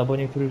świadome, prawda? Bo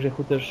niektórych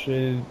grzechów też,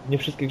 nie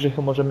wszystkie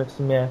grzechy możemy w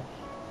sumie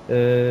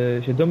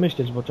się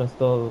domyśleć, bo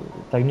często,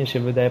 tak mnie się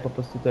wydaje, po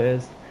prostu to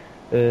jest,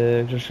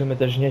 grzeszymy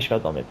też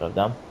nieświadomie,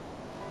 prawda?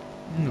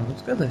 No,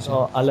 zgadza się.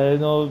 No, ale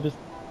no,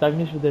 tak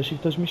mnie się wydaje, jeśli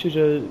ktoś myśli,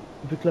 że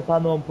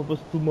wyklepaną po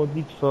prostu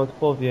modlitwę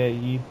odpowie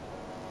i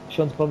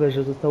ksiądz powie,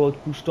 że zostały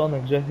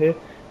odpuszczone grzechy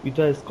i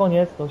to jest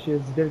koniec, to się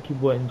jest w wielkim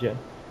błędzie.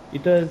 I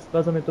to jest,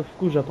 bardzo mnie to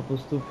wkurza po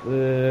prostu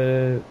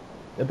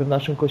w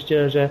naszym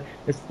kościele, że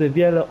jest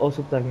wiele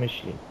osób tak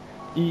myśli.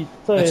 I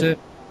co Znaczy, jest...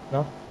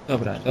 No.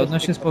 Dobra, to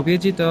odnośnie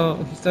spowiedzi, to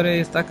historia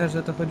jest taka,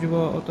 że to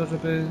chodziło o to,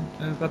 żeby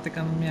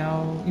Watykan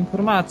miał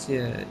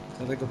informacje i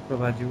dlatego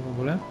wprowadził w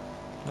ogóle.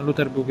 No,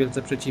 Luter był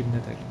wielce przeciwny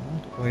temu, no,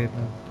 to była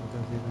jedna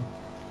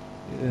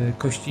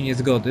kości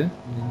niezgody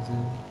między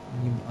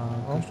nim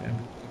a Kościołem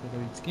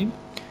katolickim.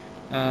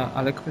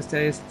 Ale kwestia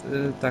jest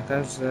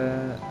taka, że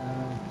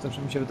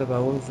zawsze mi się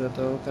wydawało, że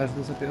to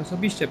każdy sobie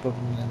osobiście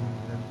powinien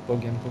z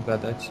Bogiem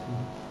pogadać.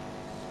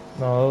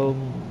 No,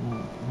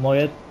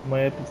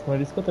 moje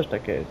stanowisko też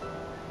takie jest.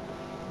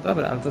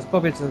 Dobra, ale to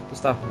spowiedź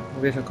postawmy.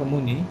 Mówiłeś o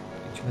komunii,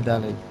 idźmy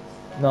dalej.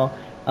 No,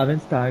 a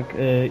więc tak,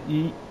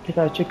 i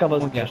taka ciekawa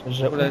rzecz,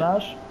 że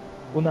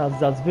u nas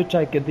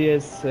zazwyczaj, kiedy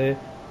jest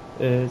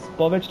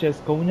spowiedź, to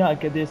jest komunia, a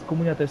kiedy jest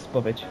komunia, to jest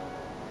spowiedź.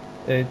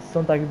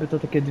 Są tak jakby to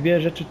takie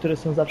dwie rzeczy, które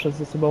są zawsze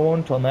ze sobą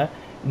łączone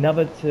i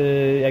nawet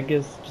jak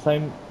jest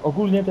czasami,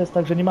 ogólnie to jest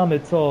tak, że nie mamy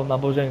co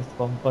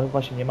nabożeństwo,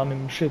 właśnie nie mamy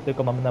mszy,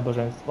 tylko mamy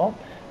nabożeństwo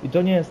i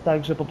to nie jest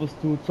tak, że po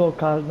prostu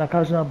na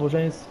każdym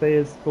nabożeństwie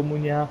jest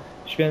komunia,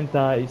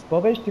 święta i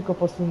spowiedź, tylko po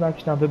prostu na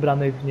jakichś tam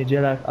wybranych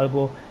niedzielach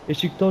albo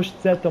jeśli ktoś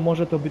chce, to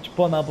może to być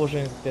po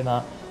nabożeństwie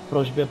na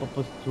prośbę po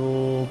prostu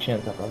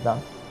księdza, prawda?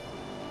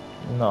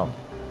 No.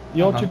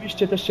 I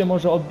oczywiście też się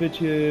może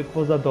odbyć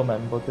poza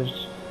domem, bo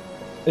też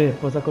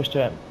poza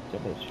kościołem, chcę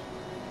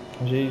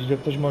powiedzieć. Że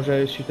ktoś może,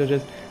 jeśli ktoś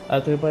jest,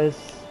 ale to chyba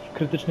jest w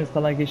krytycznych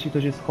stanach, jeśli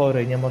ktoś jest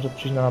chory i nie może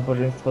przyjść na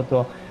nabożeństwo,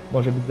 to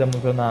może być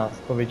zamówiona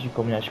spowiedź i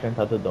komunia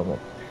święta do domu.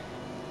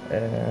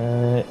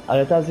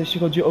 Ale teraz jeśli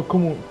chodzi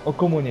o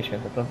komunię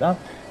świętą, prawda?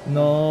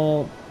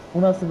 No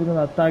u nas to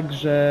wygląda tak,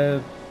 że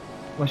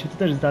właśnie to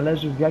też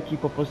zależy w jaki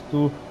po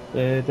prostu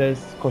to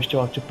jest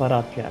kościoła czy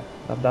parafia,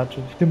 prawda?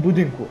 Czy w tym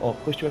budynku,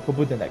 kościół jako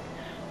budynek.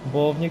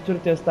 Bo w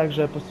niektórych to jest tak,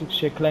 że po prostu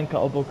się klęka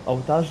obok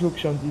ołtarzu,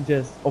 ksiądz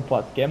idzie z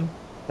opłatkiem,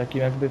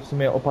 takim jakby w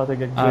sumie opłatek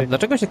jakby... A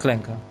dlaczego się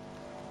klęka?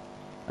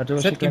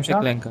 Przed kim się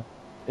klęka?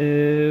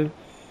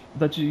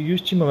 Znaczy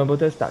już ci mówię, bo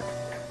to jest tak.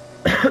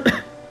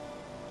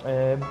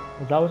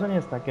 Założenie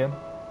jest takie,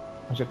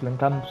 że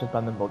klękamy przed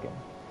Panem Bogiem,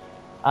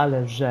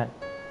 ale że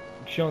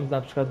ksiądz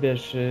na przykład,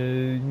 wiesz,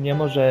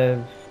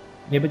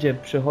 nie będzie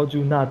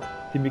przechodził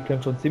nad tymi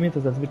klęczącymi,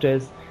 to zazwyczaj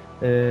jest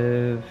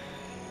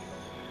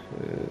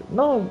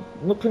no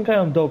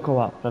klękają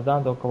dookoła, prawda,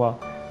 dookoła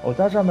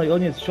ołtarza, no i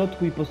on jest w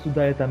środku i po prostu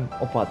daje tam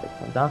opłatek,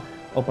 prawda,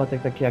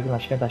 opłatek taki jak na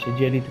święta się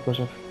dzieli, tylko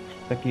że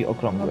taki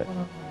okrągły.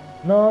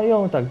 No i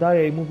on tak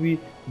daje i mówi,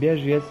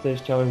 bierz,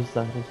 jesteś ciałem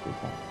za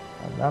Chrystusa,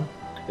 prawda.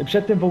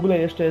 Przed tym w ogóle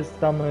jeszcze jest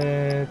tam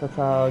ta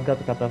cała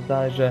gadka,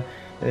 prawda, że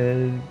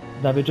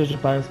na wieczerzy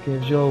pańskiej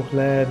wziął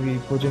chleb i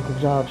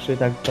podziękowawszy i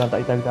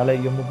tak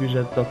dalej i on mówi,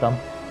 że to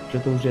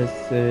już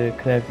jest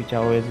krew i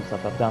ciało Jezusa,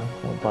 prawda?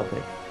 Opłatek.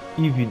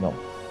 I wino.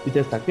 I to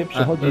jest takie,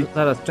 przychodzi...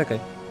 Zaraz, czekaj.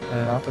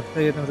 To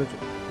chcę jedną rzecz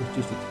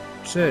uściślić.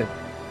 Czy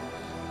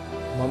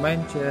w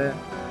momencie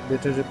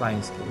wieczerzy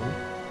pańskiej,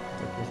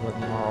 tak jest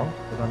ładnie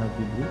podane w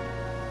Biblii,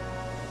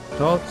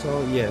 to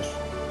co jesz,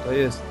 to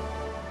jest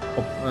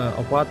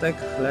opłatek,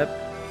 chleb,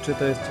 czy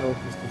to jest ciało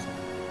Chrystusa?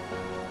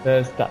 To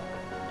jest tak.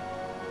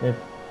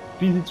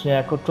 Fizycznie,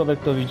 jako człowiek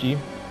to widzi,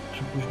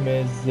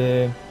 przypuśćmy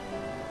z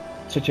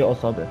trzeciej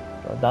osoby,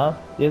 prawda?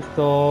 Jest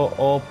to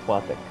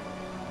opłatek.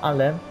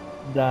 Ale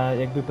dla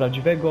jakby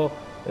prawdziwego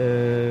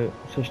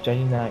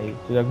chrześcijanina i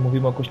tu jak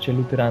mówimy o kościele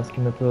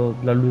luterańskim, no to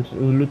dla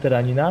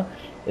luteranina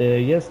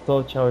jest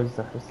to ciało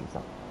Jezusa Chrystusa.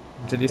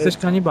 Czyli jesteś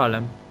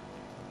kanibalem?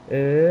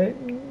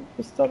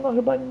 Jest to no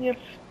chyba nie w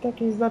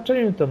takim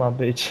znaczeniu to ma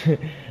być,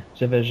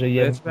 że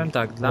jem. Ja powiem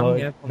tak, dla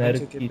mnie w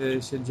momencie,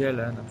 kiedy się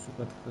dzielę na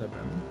przykład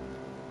chlebem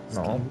z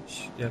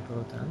kimś jako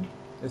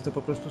to jest to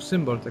po prostu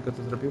symbol tego,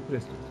 co zrobił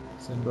Chrystus.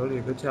 Symbol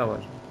Jego ciała.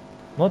 Że...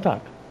 No tak.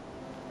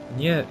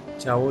 Nie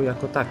ciało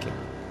jako takie.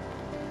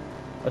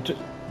 Znaczy,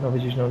 no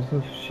widzisz, no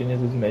znów się nie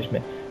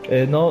zrozumieliśmy.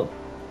 No,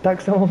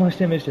 tak samo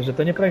właśnie myślę, że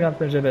to nie polega na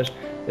tym, że wiesz...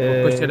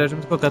 W kościele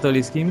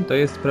rzymskokatolickim to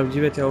jest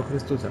prawdziwe ciało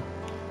Chrystusa.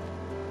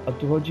 A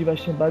tu chodzi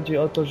właśnie bardziej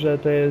o to, że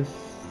to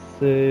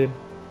jest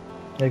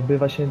jakby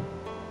właśnie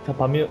ta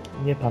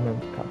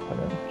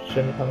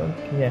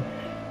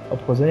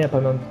obchodzenie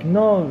pamiątki,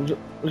 no,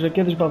 że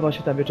kiedyś była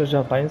właśnie ta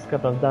wieczerza pańska,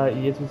 prawda,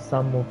 i Jezus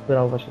sam mu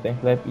brał właśnie ten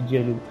chleb i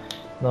dzielił,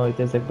 no i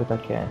to jest jakby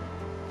takie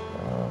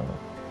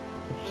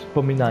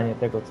wspominanie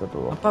tego, co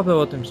było. A Paweł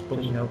o tym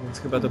wspominał, więc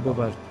chyba to było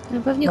ważne.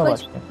 No pewnie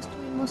chodzi po prostu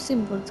o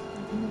symbol,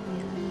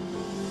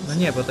 no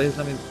nie, bo to jest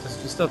dla mnie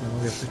dość istotne,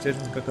 mówię, w kościele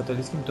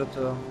rzymskokatolickim to,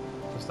 co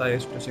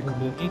dostajesz w czasie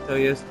komunii, to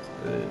jest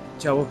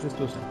ciało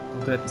Chrystusa.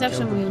 Konkretnie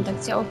zawsze mówią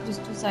tak, ciało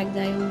Chrystusa, jak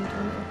dają,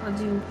 to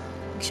chodził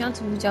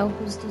ksiądz, mówił ciało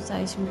Chrystusa,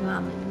 jeśli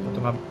mamy.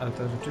 No to ale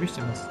to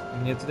rzeczywiście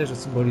nie tyle, że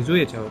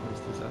symbolizuje ciało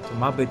Chrystusa, to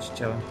ma być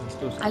ciałem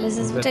Chrystusa. Ale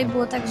zazwyczaj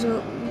było tak, że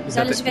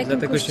zależy w jakim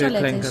dlatego kościele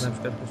się klęka też. na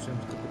przykład w kościele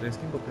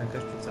rzymskokatolickim, bo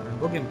klękasz przed samym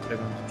Bogiem,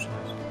 którego on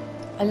przynosi.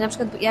 Ale na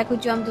przykład jak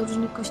chodziłam do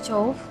różnych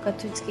kościołów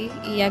katolickich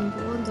i jak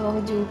było, to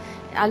chodził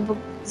albo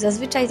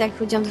zazwyczaj jak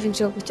chodziłam do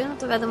większego kościoła, no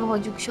to wiadomo,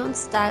 chodził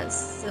ksiądz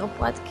z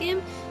opłatkiem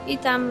i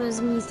tam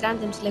z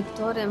ministrantem czy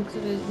lektorem,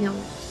 który miał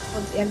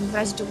jakby w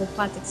razie czego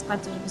opłatek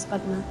spadł, żeby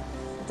spadł na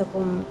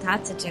taką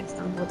tacę, czy jak to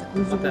tam było,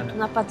 taką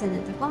na patynę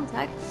taką,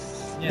 tak?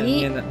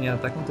 Nie na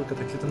taką, tylko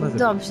tak się to nazywa.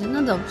 Dobrze,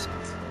 no dobrze.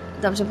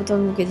 Dobrze, bo to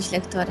był kiedyś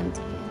lektorem.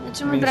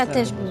 Znaczy mój brat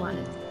też był, ale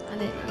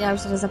ja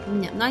już teraz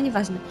zapomniałam. No ale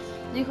nieważne.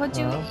 No i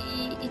chodził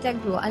i tak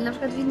było. Ale na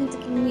przykład w innym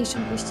takim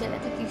mniejszym kościele,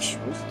 takich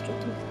sióstr, o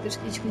których też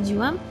kiedyś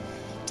chodziłam,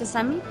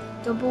 czasami,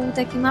 to był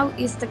taki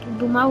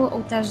był mały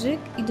ołtarzyk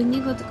i do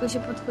niego tylko się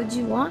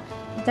podchodziło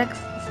i tak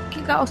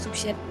kilka osób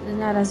się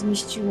naraz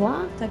mieściło,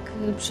 tak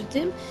przy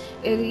tym.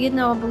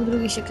 Jedno obok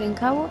drugiej się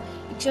klękało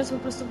i ksiądz po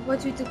prostu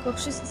wchodził i tylko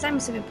wszyscy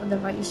sami sobie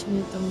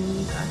podawaliśmy tą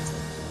pracę.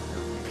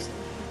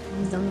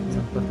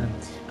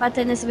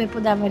 Pateny sobie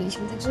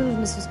podawaliśmy, także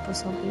różne są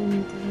sposoby.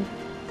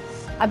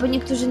 Albo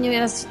niektórzy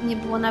nieraz nie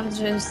było nawet,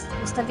 że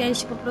ustawiali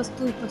się po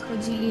prostu i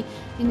podchodzili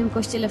w innym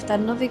kościele w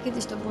Tarnowie.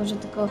 Kiedyś to było, że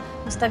tylko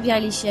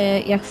ustawiali się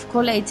jak w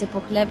kolejce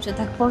po chleb, że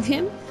tak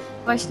powiem.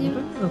 Właśnie.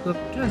 No to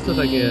często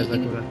takie jest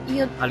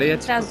akurat. Ale ja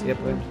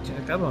powiem Ci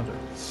ciekawą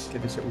rzecz.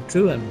 Kiedy się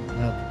uczyłem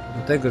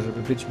do tego,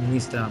 żeby być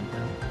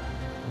ministrantem,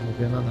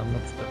 mówiono nam na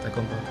przykład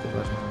taką bardzo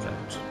ważną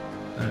rzecz,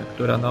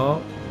 która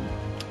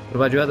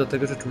prowadziła do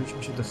tego, że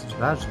czuliśmy się dosyć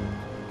ważni.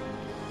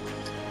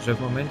 Że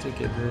w momencie,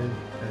 kiedy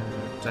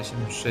w czasie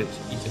mszy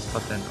idzie z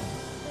pateną.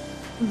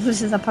 Może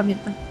się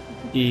zapamiętam.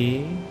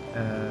 I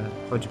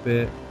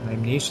choćby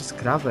najmniejszy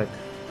skrawek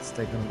z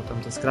tego, no bo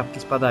tam te skrawki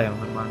spadają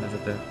normalne, że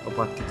te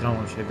opłatki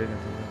trąą siebie,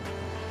 więc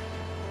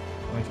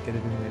w momencie, kiedy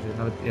wyjmujesz, że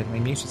nawet jak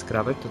najmniejszy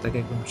skrawek, to tak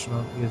jakbym trzymał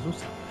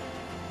Jezusa.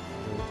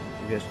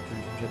 I wiesz,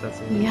 czuliśmy się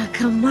tacy...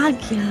 Jaka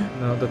magia!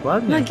 No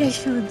dokładnie. Magia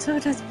świąt,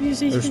 coraz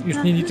bliżej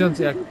już nie licząc,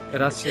 jak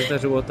raz się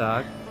zdarzyło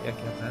tak, jak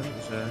ja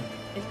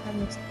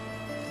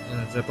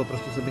że po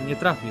prostu sobie nie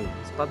trafił.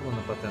 Spadło na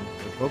patent.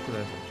 To w ogóle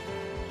rzecz.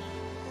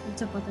 I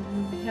co potem?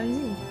 Musiałeś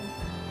zjeść?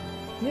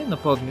 Nie, no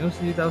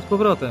podniósł i dał z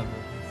powrotem.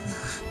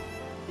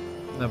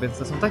 No więc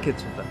to są takie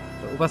cuda.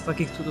 To u was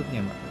takich cudów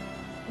nie ma.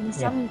 Na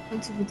samym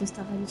końcu wy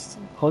dostawaliście.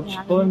 Choć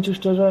powiem Ci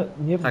szczerze,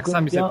 tak,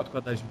 sami sobie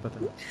podkładaliśmy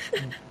patent.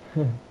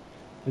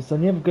 Wiesz co,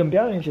 nie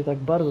wgłębiałem się tak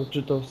bardzo,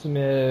 czy to w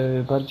sumie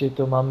bardziej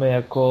to mamy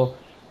jako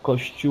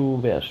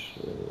Kościół, wiesz,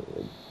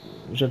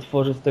 że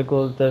tworzy z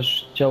tego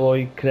też ciało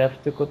i krew,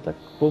 tylko tak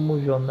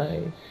pomówione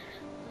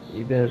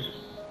i wiesz,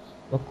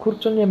 no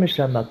kurczę, nie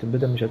myślałem na tym,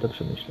 będę musiał to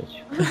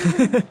przemyśleć.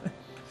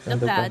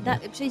 Dobra,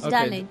 przejdź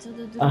dalej. Co do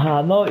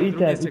aha, no i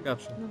ten. Jest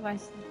ciekawsze. No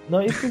właśnie.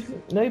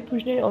 No i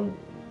później on,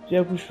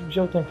 jak już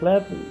wziął ten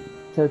chleb,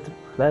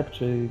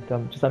 czy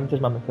tam czasami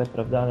też mamy chleb,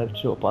 prawda,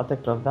 czy opłatek,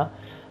 prawda,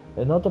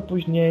 no to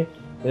później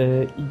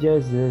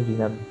idzie z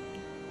winem.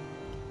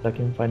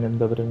 Takim fajnym,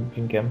 dobrym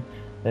winkiem.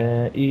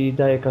 i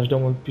daje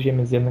każdemu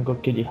ziemię z jednego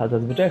kielicha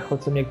zazwyczaj,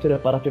 choć są niektóre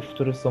parafie, w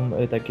których są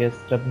takie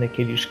srebrne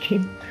kieliszki,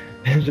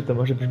 że to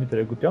może brzmi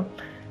trochę głupio.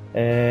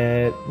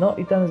 No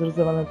i tam jest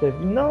rozdawane te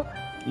wino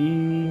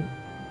i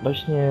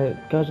właśnie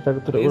każdy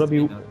tak, który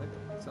urobił... Wino, tak?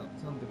 Co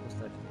on w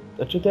postaci?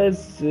 Znaczy to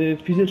jest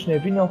fizyczne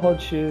wino,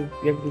 choć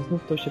jakby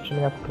znów to się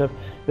przemienia w krew.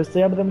 Wiesz co,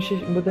 ja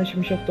będę się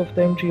musiał w to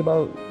wtajemniczyć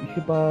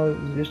chyba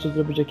jeszcze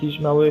zrobić jakiś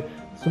mały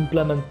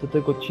suplement do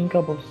tego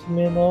odcinka, bo w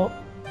sumie no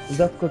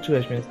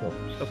zaskoczyłeś mnie znów.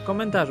 To w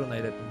komentarzu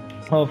najlepiej.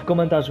 O, w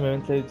komentarzu mniej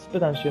więcej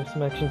spytam się w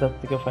sumie księdza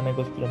takiego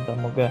fajnego, z którym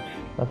tam mogę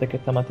na takie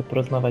tematy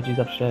porozmawiać i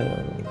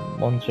zawsze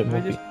mądrze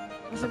mówi.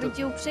 Może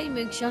będzie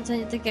uprzejmy ksiądz, a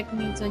nie tak jak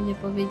mi co nie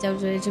powiedział,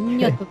 że mi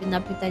nie odpowie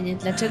na pytanie,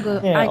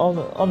 dlaczego... Nie,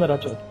 on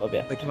raczej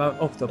odpowie. Taki ma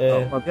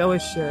off-top.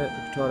 Obawiałeś się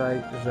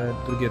wczoraj, że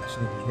drugi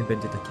odcinek już nie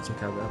będzie taki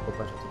ciekawy, a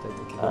popatrz tutaj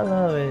taki...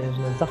 Ale wiesz,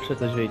 no, zawsze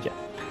coś wyjdzie.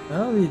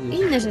 No widzisz.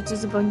 Inne rzeczy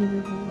zupełnie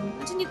wywołują.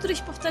 Znaczy niektóre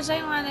się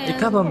powtarzają, ale... I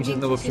kawał mi się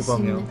znowu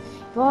przypomniał.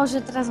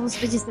 Boże, teraz on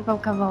będzie sypał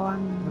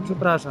kawałami. No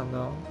przepraszam,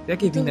 no.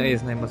 Jakie wino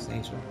jest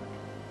najmocniejsze?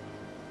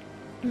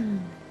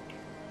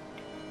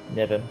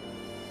 Nie wiem.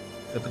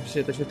 To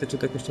się tyczy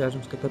do kościoła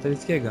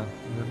rzymskokatolickiego.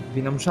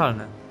 Wino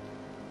mszalne.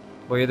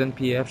 Bo jeden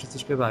pije, a wszyscy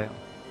śpiewają.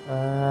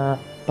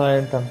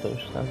 Pamiętam to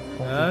już, tak.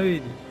 No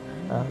widzisz.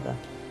 Tak.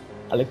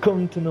 Ale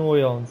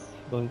kontynuując...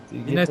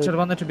 Wino jest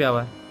czerwone czy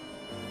białe?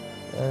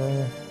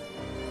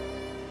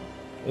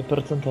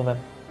 Procentowe.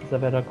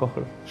 Zawiera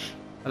alkohol.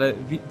 Ale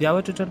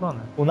białe czy czerwone?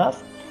 U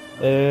nas?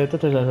 To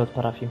też zależy od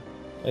parafii.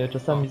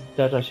 Czasami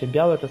zdarza się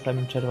białe,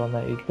 czasami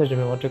czerwone i też nie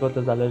wiem od czego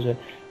to zależy.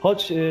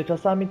 Choć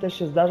czasami też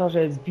się zdarza,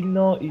 że jest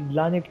wino i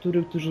dla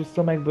niektórych, którzy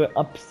są jakby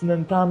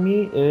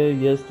abstynentami,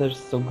 jest też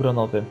sok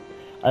gronowy.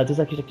 Ale to jest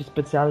jakiś taki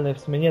specjalny, w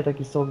sumie nie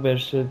taki sok,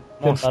 wiesz...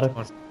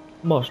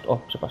 Moszcz,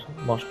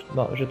 moszcz.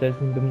 No, że to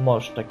jest niby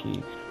moszcz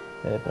taki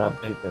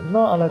prawdziwy.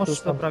 No, ale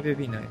moszcz to prawie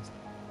wino jest.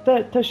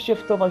 Też się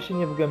w to właśnie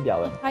nie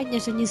wgłębiałem. Fajnie,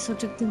 że nie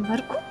soczek tym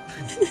barku.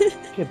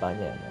 Chyba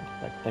nie.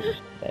 Tak się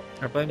wydaje.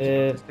 A powiem ci, to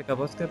jest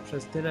ciekawostka,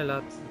 przez tyle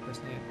lat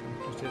właśnie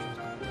w kościele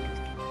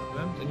rzymskokatolickim,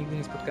 to nigdy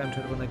nie spotkałem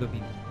czerwonego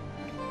wina.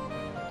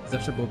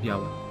 Zawsze było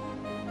białe.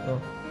 No,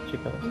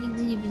 ciekawe. Ja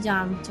nigdy nie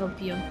widziałam, co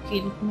piją w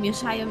kilku.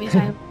 Mieszają.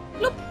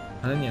 Lub.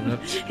 Ale nie, no.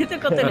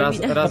 Tylko tyle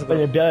widać. Raz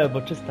nie białe,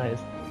 bo czysta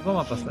jest.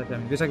 Dwoma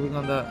postaciami. Wiesz jak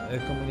wygląda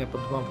komunia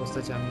pod dwoma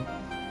postaciami?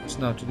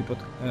 No, czyli pod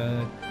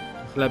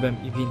chlebem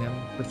i winem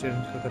w kościele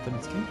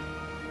rzymskokatolickim?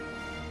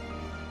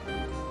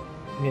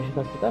 Mnie się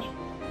tak pytasz?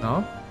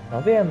 No.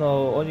 No wiem,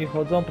 no oni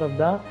chodzą,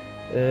 prawda?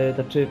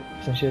 Znaczy,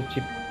 w sensie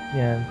ci,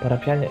 nie wiem,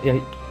 parafianie...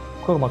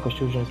 Kogo ma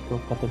kościół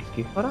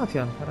rzymskokatolicki?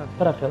 Parafian.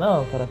 Parafian.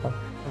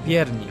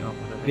 Wierni,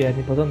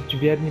 Wierni, chodząc ci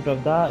wierni,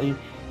 prawda? I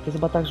to jest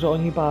chyba tak, że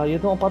oni chyba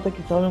jedzą opatek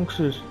i całują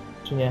krzyż,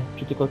 czy nie?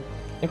 Czy tylko...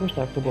 Jakoś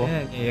tak to było.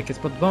 Nie, jak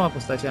jest pod dwoma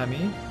postaciami,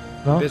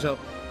 bierze,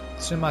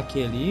 trzyma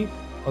kielich,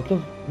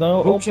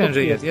 dwóch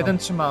księży jest. Jeden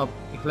trzyma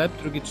chleb,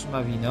 drugi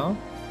trzyma wino,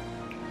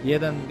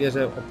 jeden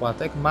bierze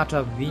opłatek,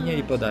 macza w winie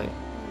i podaje.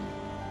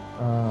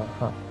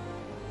 Aha.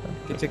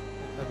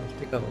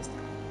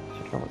 Ciekawostka.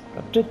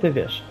 Czy ty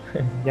wiesz,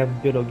 jak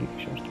w biologii w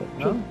książce?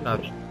 No,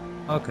 prawie.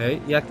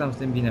 Okej, jak tam z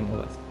tym winem u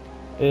was?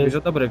 Mówisz,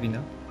 że dobre wino?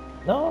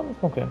 No,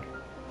 smakuje.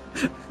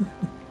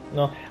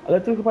 No,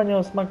 ale tu chyba nie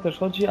o smak też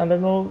chodzi, ale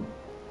no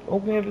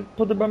ogólnie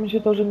podoba mi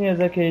się to, że nie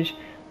jest jakieś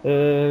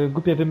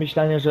głupie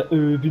wymyślanie, że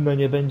wina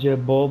nie będzie,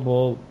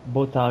 bo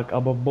tak,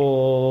 albo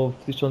bo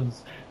w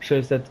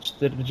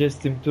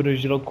 1640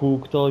 któryś roku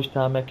ktoś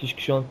tam, jakiś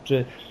ksiądz,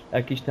 czy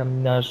jakiś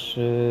tam nasz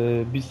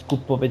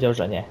biskup powiedział,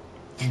 że nie.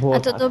 A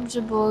to tak.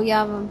 Dobrze, bo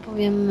ja wam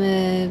powiem,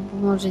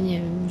 bo może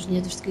nie wiem, już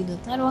nie do wszystkich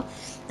dotarło,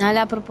 no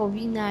ale a propos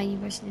wina i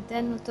właśnie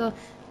no to,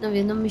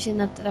 no my się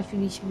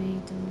natrafiliśmy i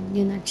to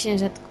nie na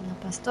księża, tylko na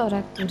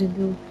pastora, który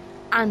był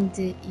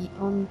anty i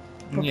on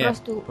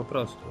po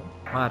prostu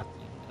Martin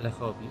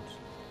Lechowicz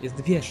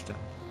jest wieszczem.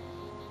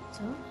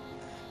 Co?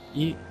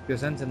 I w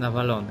piosence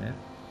Nawalony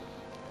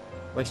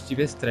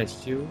właściwie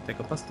streścił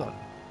tego pastora.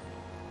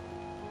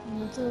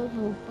 No to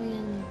był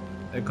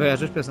pojęty.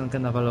 Kojarzysz piosenkę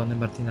Nawalony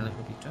Martina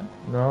Lechowicza?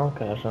 No,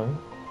 kojarzę.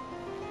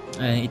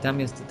 I tam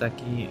jest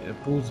taki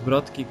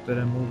półzwrotki,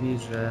 który mówi,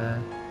 że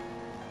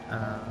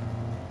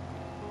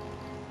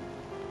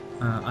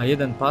a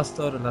jeden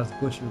pastor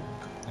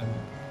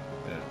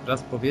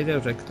raz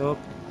powiedział, że kto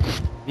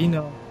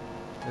wino,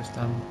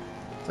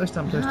 coś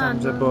tam,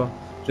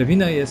 że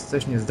wino jest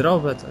coś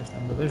niezdrowe, coś tam,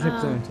 bo już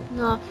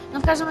no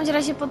w każdym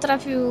razie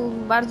potrafił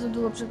bardzo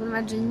długo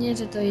przekonywać, że nie,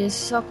 że to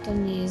jest sok, to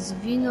nie jest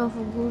wino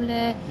w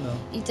ogóle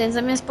i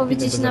zamiast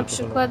powiedzieć na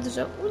przykład,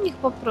 że u nich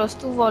po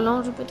prostu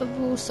wolą, żeby to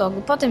był sok.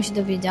 Potem się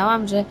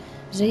dowiedziałam,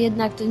 że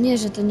jednak to nie,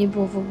 że to nie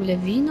było w ogóle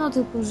wino,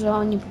 tylko że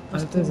oni po prostu...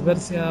 Ale to jest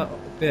wersja,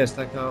 wiesz,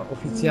 taka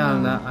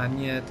oficjalna, a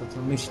nie to,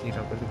 co myśli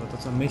Robert, tylko to,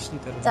 co myśli,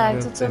 to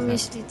tak, to, co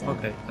myśli, tak.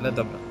 Okej, ale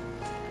dobra.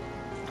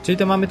 Czyli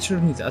to mamy 3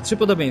 różnice, a 3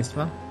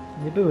 podobieństwa?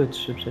 Nie były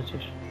 3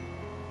 przecież.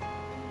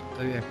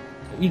 To jak?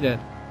 Ile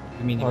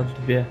wymieniłeś?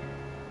 2.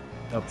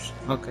 Dobrze,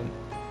 okej.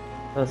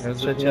 Teraz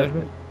trzecia,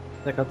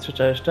 taka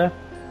trzecia jeszcze.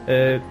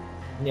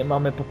 Nie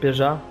mamy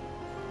papieża.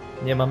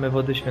 Nie mamy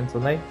wody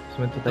święconej? W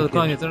sumie to takie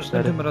Dokładnie, to już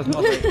skończymy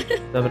rozmowę.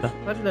 Dobra.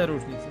 Patrz ile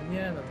różnic.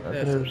 Nie, no to A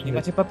wiesz, tyle różnic. nie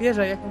macie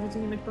papieża, jak możecie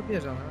nie mieć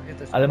papieża? No, ja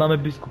też. Ale mamy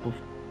biskupów.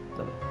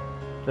 Dobra.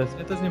 To jest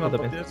Ja też nie mam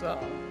podobieństwo.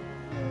 papieża.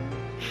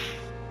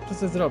 Co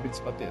chcę zrobić z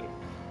papieru?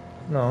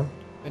 No,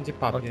 Będzie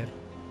papier.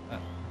 A, to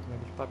ma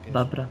być papier.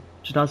 dobra.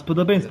 Czy teraz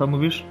podobieństwa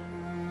mówisz?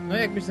 No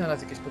jakbyś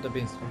znalazł jakieś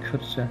podobieństwo.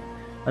 Kurczę.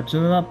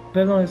 Znaczy no na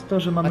pewno jest to,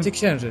 że mamy Macie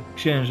księży.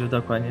 księży,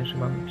 dokładnie, że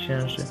mamy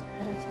księży.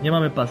 Nie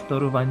mamy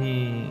pastorów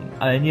ani...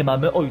 ale nie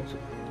mamy ojców.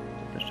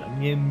 To też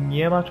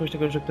nie ma czegoś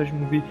takiego, że ktoś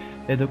mówi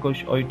do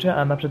kogoś ojcze,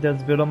 a na przykład ja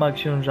z wieloma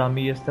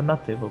księżami jestem na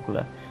ty w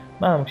ogóle.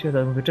 Mam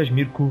księdza, mówię cześć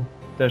Mirku,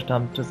 też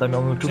tam czasami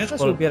on uczył w Księża się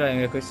szkole. ubierają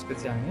jakoś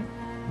specjalnie?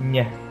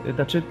 Nie,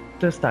 znaczy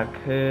to jest tak,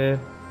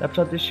 na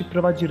przykład jeśli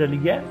prowadzi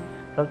religię,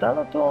 prawda,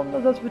 no to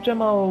on zazwyczaj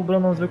ma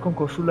ubraną zwykłą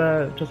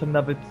koszulę, czasem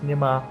nawet nie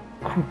ma,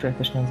 kurczę jak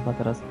to się nazywa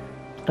teraz,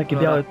 takie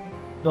białe,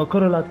 no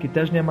korelatki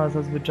też nie ma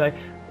zazwyczaj,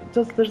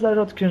 to też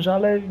zależy od księża,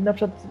 ale na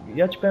przykład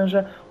ja ci powiem,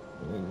 że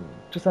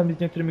czasami z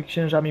niektórymi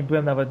księżami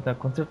byłem nawet na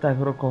koncertach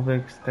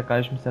rockowych,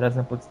 skakaliśmy sobie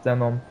razem pod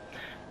sceną,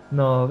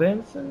 no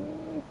więc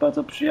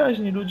bardzo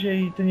przyjaźni ludzie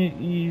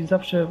i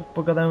zawsze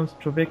pogadają z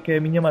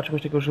człowiekiem i nie ma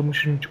czegoś takiego, że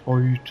musisz mieć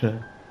ojcze.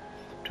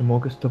 Czy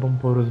mogę z tobą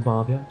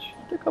porozmawiać?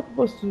 Tylko po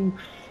prostu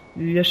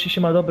jeśli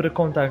się ma dobry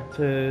kontakt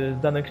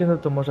z danym księdzem,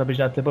 to można być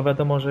na ty, bo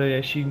wiadomo, że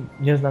jeśli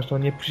nie znasz, to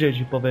nie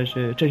przyjdziesz i powiesz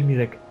cześć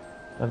Mirek,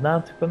 prawda?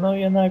 Tylko no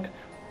jednak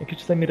jakiś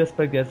czasami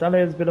respekt jest, ale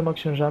jest z wieloma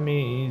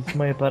księżami i z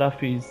mojej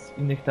parafii i z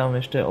innych tam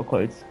jeszcze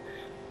okolic.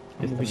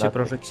 Mówi się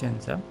proszę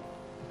księdza.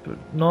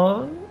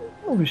 No,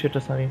 mówi się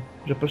czasami,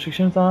 że proszę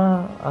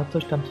księdza, a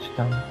coś tam.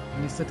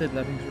 Niestety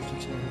dla większości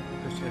księży.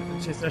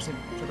 Dzisiaj strasznie,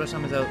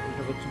 przepraszamy za to,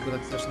 że w odcinku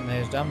tak strasznie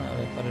najeżdżamy,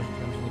 ale parę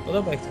rzeczy nam się nie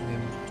podoba i chcemy je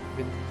rzeczy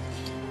powiedzieć.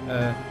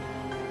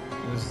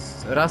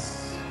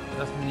 Raz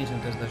mnie się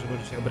też zdarzyło,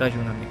 że się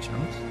obraził na mnie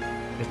ksiądz.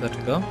 Wiesz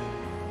dlaczego?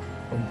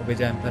 Bo mu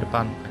powiedziałem per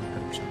pan, a nie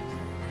per ksiądz.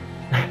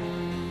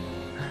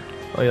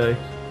 Ojoj,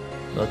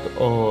 no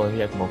to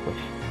jak mogłeś.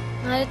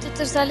 No ale to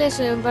też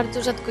zależy,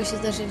 bardzo rzadko się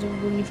zdarza,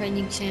 żeby byli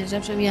fajni księża,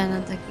 przynajmniej ja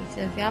na takich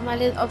trafiłam,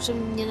 ale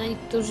owszem, nie na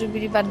niektórzy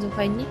byli bardzo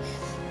fajni.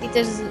 I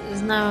też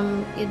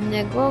znałam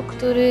jednego,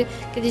 który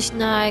kiedyś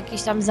na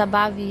jakiejś tam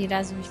zabawie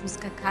raz myśmy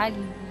skakali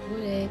w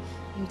ogóle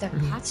i tak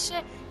patrzę,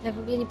 ja w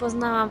ogóle nie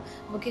poznałam,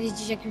 bo kiedyś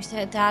gdzieś w jakimś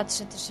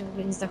teatrze też się w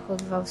ogóle nie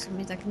zachowywał w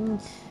sumie tak,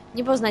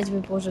 nie poznać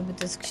by było, żeby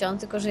to jest ksiądz,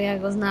 tylko że ja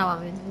go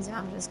znałam, więc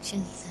wiedziałam, że jest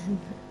księdzem.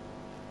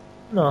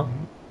 No.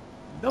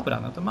 Dobra,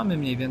 no to mamy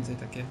mniej więcej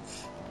takie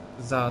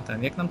za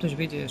ten. Jak nam coś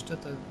wyjdzie jeszcze,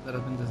 to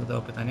zaraz będę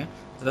zadawał pytanie.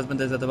 Teraz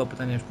będę zadawał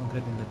pytanie już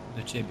konkretnie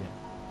do ciebie.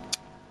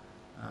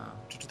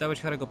 Czy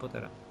czytałeś Harry'ego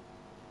Pottera?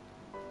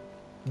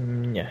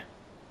 Nie.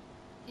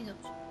 I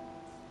dobrze.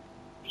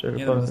 Szczerze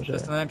Nie, powiem, no, że...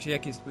 zastanawiam się,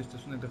 jaki jest twój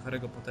stosunek do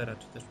Harry'ego Pottera,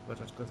 czy też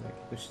uważasz go za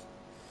jakiegoś...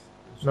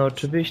 No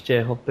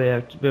oczywiście, hopy,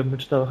 jakbym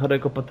czytał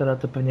Harry'ego Pottera,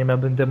 to pewnie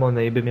miałbym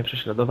demony i by mnie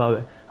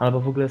prześladowały. Albo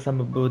w ogóle sam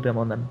był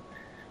demonem.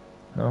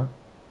 No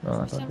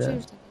Myślałam, naprawdę. że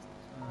już tak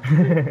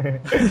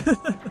jest.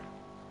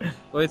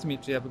 Powiedz mi,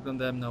 czy ja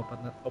wyglądałem na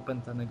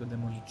opętanego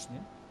demonicznie?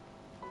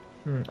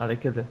 Ale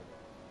kiedy?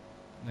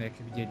 No jak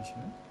się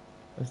widzieliśmy.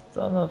 Wiesz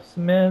co, no w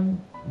sumie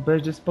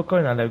będzie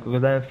spokojny, ale jak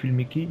oglądałem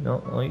filmiki,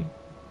 no i...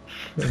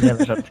 Nie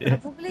no, żartuję. A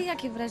w ogóle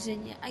jakie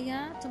wrażenie? A ja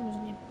to może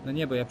nie... No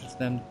nie, bo ja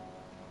przeczytałem...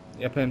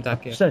 Ja powiem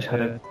tak, jak... Cześć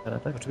Harry Pottera,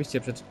 tak?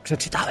 Oczywiście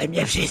przeczytałem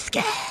je wszystkie!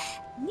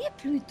 Nie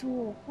pluj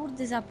tu,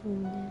 kurde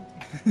zapomnę.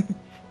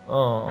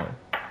 O,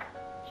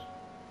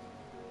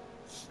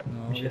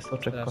 No, mi się jest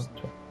soczek straszne.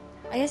 kończył.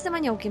 A ja jestem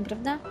aniołkiem,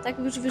 prawda? Tak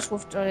już wyszło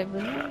wczoraj, bo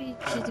no i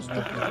dzisiaj też tak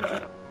wyszło,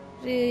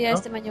 że ja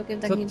jestem aniołkiem,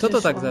 tak nie Co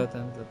to tak wyszło. za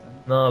ten?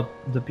 No,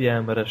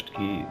 dopijałem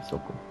resztki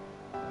soku.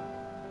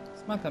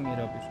 Smaka mi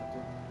robisz, a to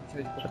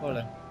musiałeś po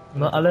kole.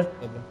 No ale,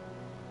 Dobra.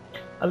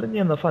 ale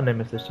nie no, fanem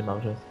jesteście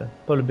małżeństwem.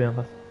 Polubiłem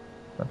was.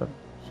 Na pewno.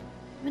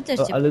 My też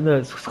No, cię... ale no,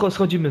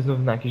 schodzimy znów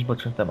na jakieś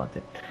boczne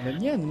tematy. Ale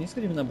nie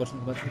schodzimy na boczny,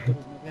 chyba tylko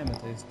rozmawiamy,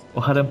 to jest...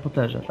 O Harrym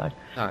Potterze, tak?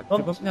 Tak, No,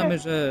 przypominamy,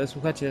 że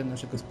słuchacie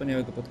naszego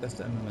wspaniałego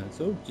podcastu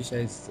MMS-u.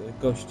 Dzisiaj z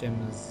gościem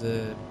z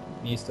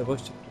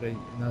miejscowości, której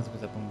nazwy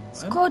zapomniałem.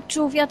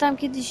 Skoczów, ja tam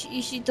kiedyś,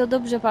 jeśli to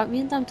dobrze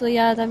pamiętam, to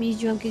ja tam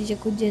jeździłam kiedyś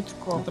jako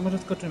dziecko. No to może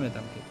skoczymy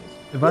tam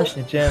kiedyś.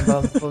 Właśnie, chciałem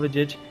wam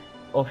powiedzieć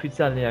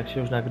oficjalnie, jak się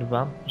już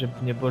nagrywa, żeby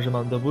nie było, że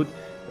mam dowód,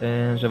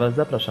 że was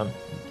zapraszam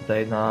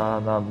tutaj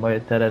na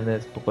moje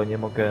tereny, spokojnie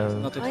mogę,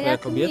 No to O, twoja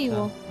jak kobieta.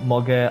 miło.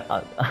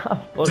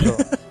 Boże,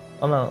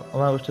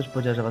 ona już też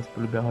powiedziała, że was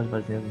polubiła, choć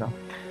was nie zna.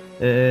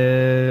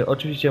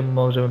 Oczywiście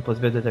możemy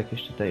pozwiedzać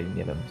jakieś tutaj,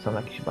 nie wiem, są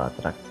jakieś chyba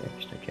atrakcje,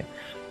 jakieś takie.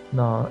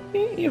 No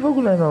i w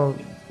ogóle no,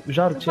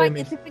 żarcie,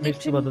 Fajnie, tylko nie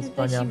miejscowa do przyjmij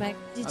ten spania. zimek,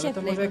 gdzie Ale to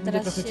cieplej, może jak bo będzie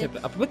teraz trochę się...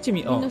 cieplej. A powiedzcie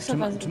mi, czy minusowa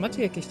macie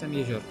zrobi. jakieś tam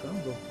jeziorko? Bo w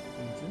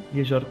okolicy?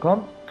 Jeziorko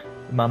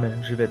mamy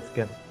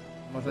żywieckie,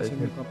 Można się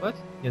w nim kąpać?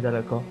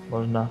 niedaleko,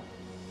 można.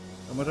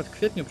 To może w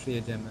kwietniu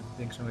przyjedziemy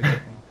większą ekipą.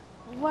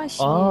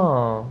 Właśnie.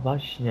 O,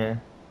 właśnie,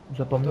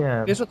 zapomniałem.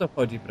 To wiesz o to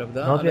chodzi,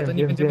 prawda? No Ale wiem, to nie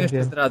wiem, będziemy wiem, jeszcze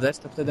wiem. zdradzać,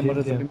 to wtedy Wiem,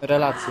 może wiem. zrobimy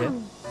relację.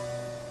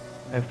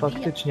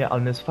 Faktycznie,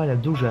 ale jest fajne,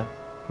 duże.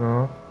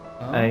 No,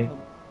 No, Ej.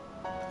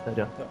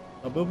 serio.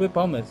 To byłby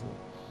pomysł.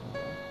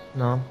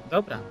 No,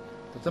 Dobra,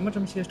 To co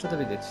możemy się jeszcze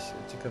dowiedzieć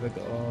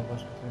ciekawego o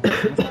waszych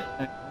tradycjach?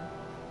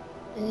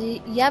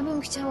 Ja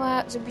bym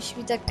chciała, żebyś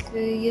mi tak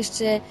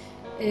jeszcze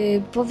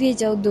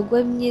powiedział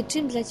dogłębnie,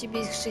 czym dla ciebie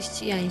jest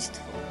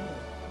chrześcijaństwo.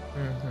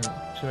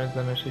 Czym jest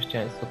dla mnie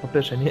chrześcijaństwo? Po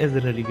pierwsze, nie jest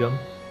religią,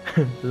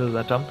 to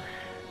zaznaczam.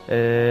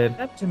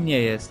 Czym nie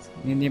jest?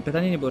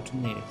 Pytanie nie było,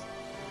 czym nie jest.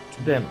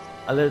 Wiem,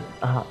 ale...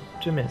 Aha,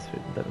 czym jest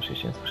dla mnie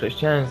chrześcijaństwo?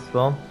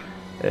 Chrześcijaństwo...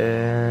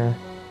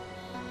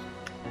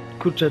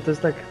 Kurczę, to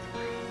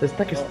jest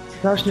takie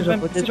strasznie, że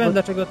powiedzieć... Powiem,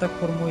 dlaczego tak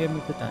formujemy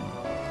pytanie.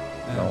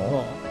 No.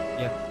 Bo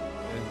jak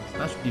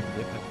znasz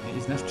Biblię pewnie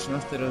i znasz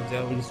 13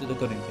 rozdział listu do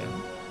Koryntian,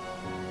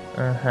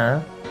 Aha.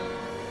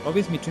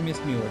 powiedz mi, czym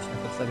jest miłość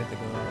na podstawie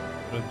tego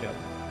rozdziału.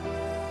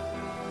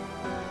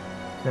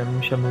 Ja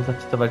musiałbym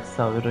zacytować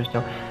cały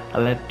rozdział,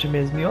 ale czym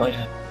jest miłość?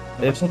 Nie.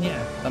 No właśnie nie.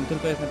 Tam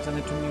tylko jest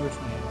napisane, czym miłość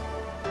nie jest.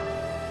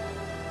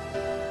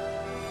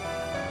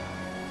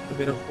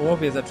 Dopiero w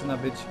połowie zaczyna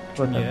być,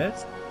 czym Potem.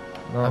 jest,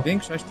 No, a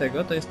większość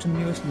tego to jest, czym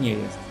miłość nie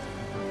jest.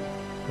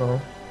 no.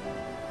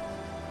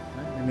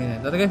 Nie.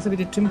 Dlatego ja chcę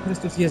wiedzieć, czym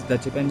Chrystus jest dla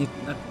ciebie, a nie...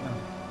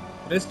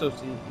 Chrystus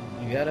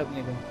i wiara w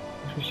Niego.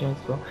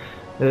 Chrześcijaństwo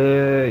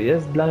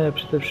jest dla mnie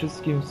przede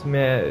wszystkim w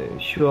sumie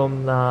siłą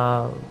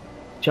na...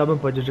 Chciałbym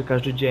powiedzieć, że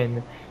każdy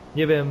dzień.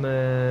 Nie wiem,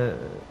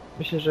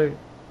 myślę, że...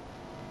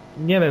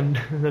 Nie wiem,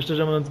 no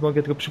szczerze mówiąc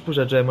mogę tylko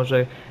przypuszczać, że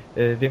może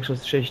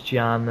większość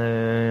chrześcijan,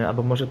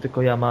 albo może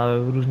tylko ja ma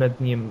różne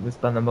dni z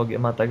Panem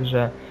Bogiem, ma tak,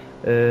 że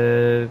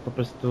po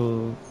prostu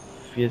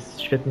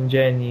jest świetny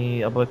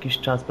dzień albo jakiś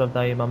czas,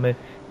 prawda, i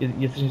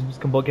jesteśmy z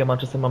bliskim Bogiem, a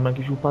czasem mamy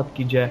jakieś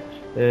upadki, gdzie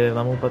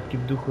mamy upadki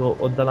w duchu,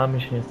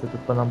 oddalamy się niestety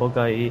od Pana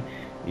Boga i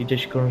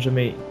gdzieś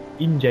krążymy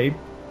indziej.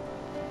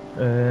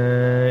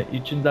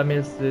 I czym dla mnie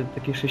jest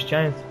takie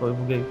chrześcijaństwo i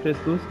w ogóle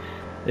Chrystus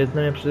jest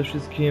dla mnie przede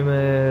wszystkim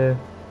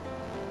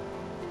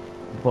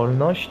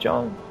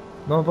wolnością,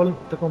 no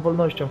taką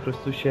wolnością w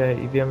Chrystusie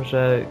i wiem,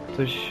 że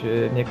ktoś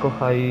mnie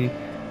kocha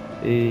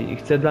i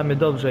chce dla mnie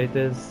dobrze i to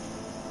jest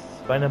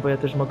fajne, bo ja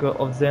też mogę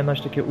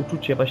odwzajemniać takie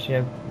uczucie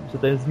właśnie, co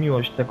to jest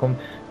miłość,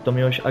 tą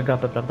miłość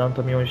agapę, prawda,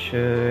 tą miłość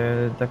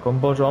taką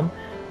Bożą,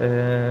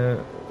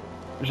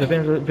 że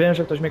wiem,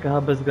 że ktoś mnie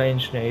kocha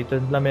bezgranicznie i to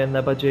jest dla mnie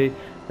najbardziej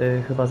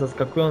chyba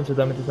zaskakujące,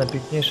 dla mnie to jest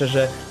najpiękniejsze,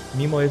 że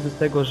mimo Jezus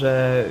tego,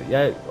 że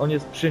On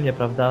jest przy mnie,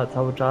 prawda,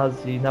 cały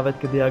czas i nawet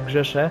kiedy ja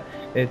grzeszę,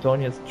 to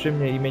On jest przy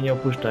mnie i mnie nie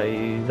opuszcza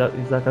i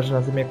za każdym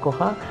razem mnie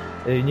kocha,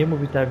 nie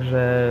mówi tak,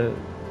 że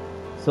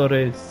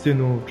sorry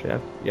synu, czy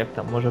jak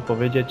tam może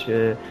powiedzieć,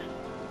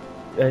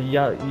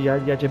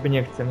 ja Ciebie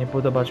nie chcę, nie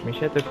podobasz mi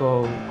się,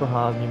 tylko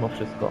kocha mimo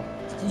wszystko.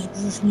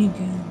 Jesteś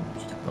grzesznikiem.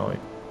 No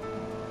i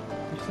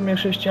w sumie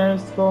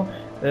chrześcijaństwo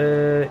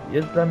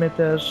jest dla mnie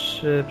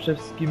też przede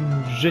wszystkim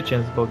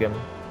życiem z Bogiem,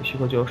 jeśli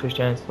chodzi o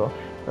chrześcijaństwo,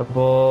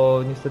 bo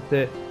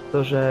niestety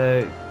to,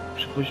 że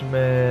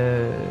przypuśćmy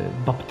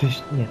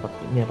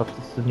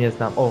baptystów nie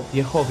znam,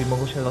 Jehowi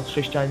mogą się nazywać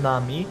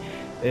chrześcijanami,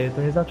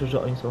 to nie znaczy,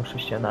 że oni są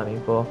chrześcijanami,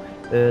 bo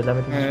dla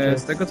mnie to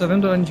jest... Z tego co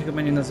wiem, to oni się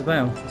chyba nie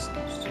nazywają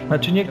chrześcijanami.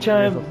 Znaczy nie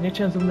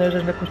chciałem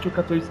zrównoważyć na kościół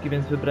katolicki,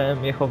 więc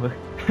wybrałem Jehowych.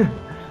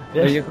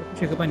 Jehowi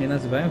się chyba nie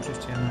nazywają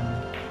chrześcijanami.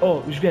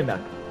 Już wiem jak.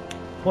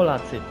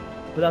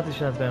 Polacy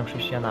się nazywają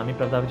chrześcijanami,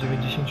 prawda, w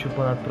 90%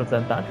 ponad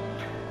procentach.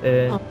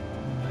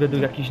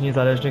 Według jakichś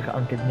niezależnych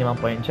ankiet nie mam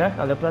pojęcia,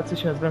 ale Polacy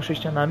się nazywają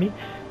chrześcijanami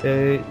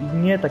i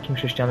nie takim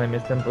chrześcijanem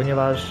jestem,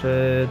 ponieważ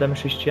dla mnie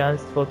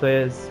chrześcijaństwo to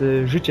jest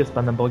życie z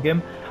Panem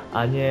Bogiem,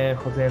 a nie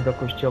chodzenie do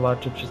kościoła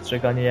czy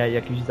przestrzeganie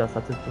jakichś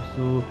zasad, to jest po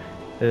prostu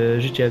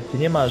życie. Ty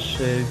nie masz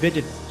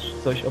wiedzieć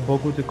coś o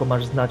Bogu, tylko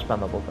masz znać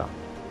Pana Boga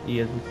i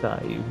Jezusa.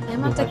 Ja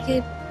mam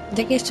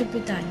takie jeszcze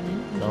pytanie.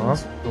 No,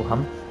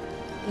 słucham.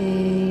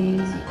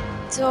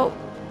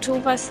 Czy u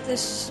was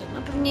też,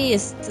 no pewnie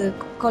jest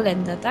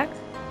kolenda, tak?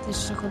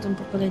 Też chodzą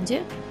po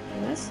kolendzie?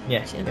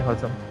 Nie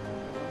chodzą.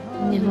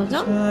 Nie chodzą?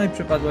 Aj,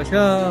 przepadłaś.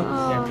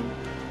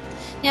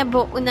 Nie,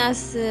 bo u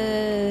nas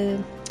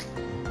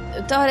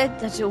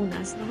znaczy u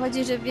nas, no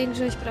chodzi, że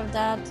większość,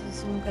 prawda, to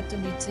są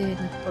katolicy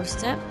jednak w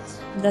Polsce,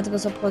 dlatego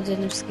są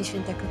obchodzone wszystkie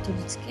święta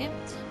katolickie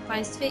w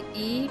państwie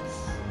i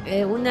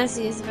u nas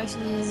jest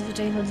właśnie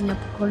zwyczaj chodzenia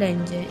po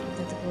kolędzie i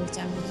dlatego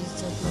chciałam wiedzieć,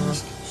 co ty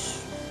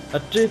myślisz.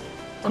 Znaczy,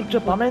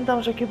 kurczę,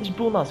 pamiętam, że kiedyś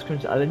był nas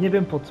ksiądz, ale nie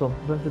wiem po co,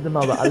 byłem wtedy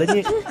mały,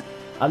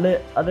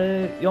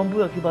 ale on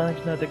był chyba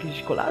na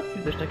jakiejś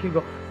kolacji, coś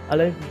takiego,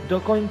 ale do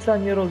końca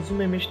nie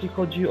rozumiem, jeśli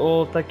chodzi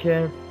o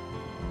takie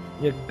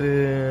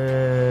jakby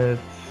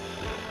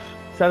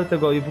cel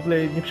tego i w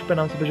ogóle nie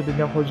przypominam sobie, żeby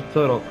miał chodzić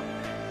co rok.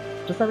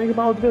 Czasami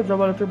chyba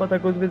odwiedzał, ale to chyba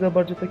tak odwiedzał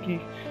bardziej takich,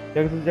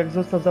 jak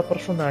został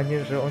zaproszony, a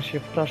nie, że on się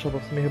wprasza, bo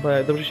w sumie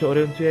chyba dobrze się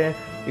orientuje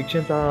i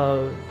księdza,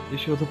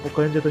 jeśli chodzą po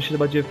kolędzie, to się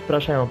bardziej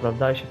wpraszają,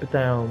 prawda, i się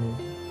pytają,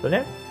 co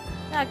nie?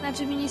 Tak,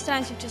 znaczy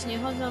ministranci wcześniej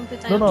chodzą,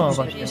 pytają,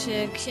 czy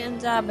przyniesie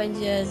księdza,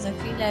 będzie za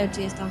chwilę,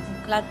 czy jest tam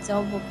w klatce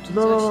obok, czy coś.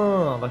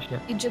 No, właśnie.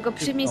 I czy go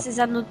przy miejscu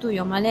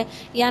zanotują, ale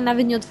ja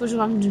nawet nie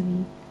otworzyłam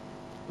drzwi,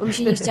 bo mi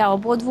się nie chciało.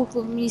 Było 2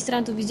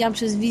 ministrantów, widziałam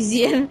przez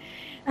wizję,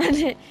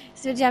 ale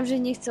stwierdziłam, że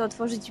nie chcę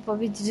otworzyć i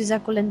powiedzieć, że za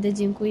kolędę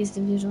dziękuję,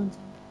 jestem wierzącą.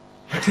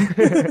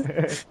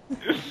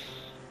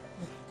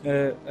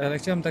 Ale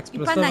chciałem tak I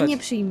sprostować. pana nie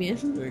przyjmie.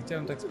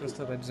 Chciałem tak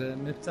sprostować, że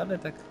my wcale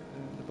tak,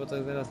 bo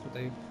to zaraz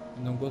tutaj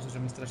będą głosy, że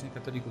my strasznie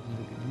katolików nie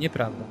lubimy.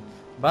 Nieprawda.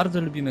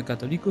 Bardzo lubimy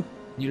katolików,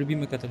 nie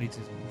lubimy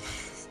katolicyzmu.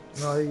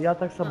 No ja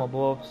tak samo,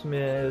 bo w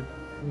sumie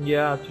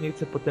ja tu nie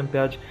chcę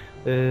potępiać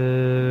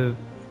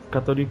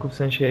katolików w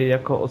sensie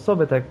jako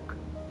osoby, tak,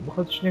 bo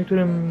choć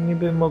niektórym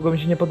niby mogło mi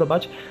się nie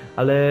podobać,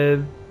 ale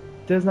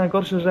to jest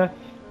najgorsze, że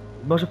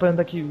może powiem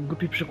taki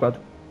głupi przykład.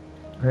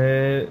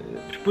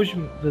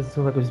 Przypuśćmy, że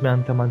są jakąś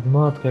zmianę temat,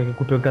 matko, jak ja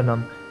głupio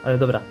gadam, ale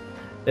dobra.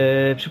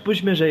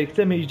 Przypuśćmy, że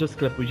chcemy iść do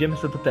sklepu, idziemy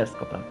sobie do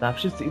Tesco, prawda?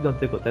 Wszyscy idą do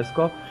tego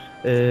Tesco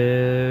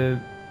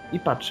i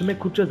patrzymy,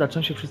 kurczę,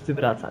 zaczną się wszyscy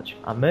wracać.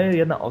 A my,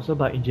 jedna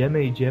osoba,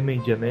 idziemy,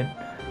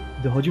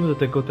 dochodzimy do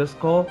tego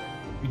Tesco,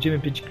 idziemy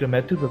 5 km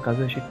i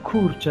okazuje się,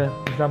 kurczę,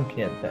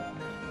 zamknięte.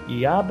 I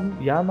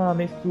ja na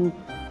miejscu,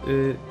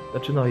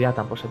 ja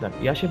tam poszedłem.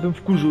 Ja się bym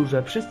wkurzył,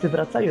 że wszyscy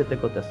wracali do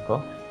tego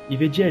Tesco i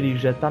wiedzieli,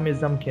 że tam jest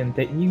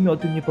zamknięte i nikt mi o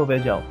tym nie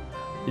powiedział.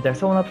 I tak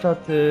samo na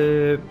przykład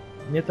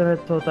mnie trochę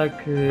to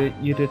tak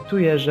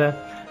irytuje, że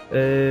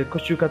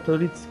Kościół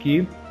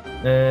katolicki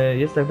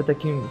jest jakby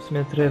takim w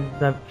sumie trochę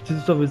w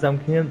cudzysłowie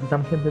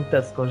zamkniętym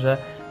Tesco, że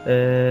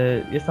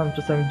jest tam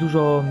czasami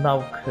dużo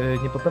nauk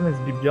niepoprawnych z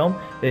Biblią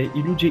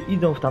i ludzie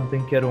idą w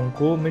tamtym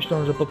kierunku,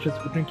 myślą, że poprzez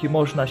uczynki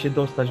można się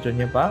dostać do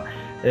nieba,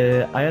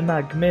 a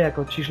jednak my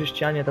jako ci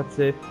chrześcijanie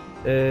tacy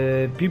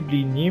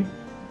biblijni,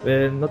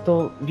 no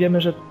to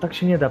wiemy, że tak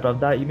się nie da,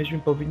 prawda? I myśmy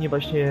powinni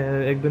właśnie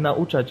jakby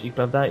nauczać ich,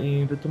 prawda?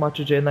 I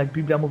wytłumaczyć, że jednak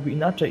Biblia mówi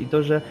inaczej i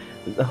to, że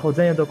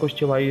chodzenie do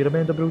kościoła i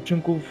robienie dobrych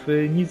uczynków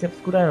nic nie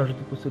wskórają, że tu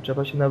po prostu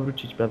trzeba się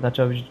nawrócić, prawda?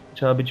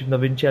 Trzeba być w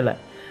nowym ciele,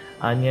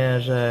 a nie,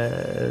 że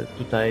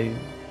tutaj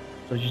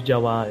coś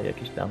działa,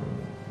 jakieś tam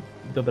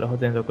dobre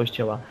chodzenie do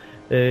kościoła.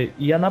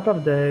 I ja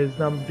naprawdę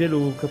znam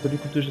wielu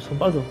katolików, którzy są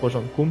bardzo w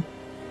porządku,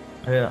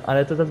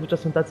 ale to zazwyczaj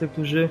są tacy,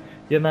 którzy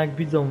jednak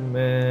widzą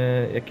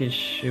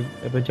jakieś,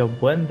 jak powiedział,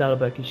 błędy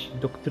albo jakieś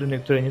doktryny,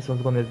 które nie są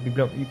zgodne z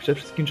Biblią i przede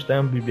wszystkim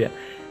czytają Biblię.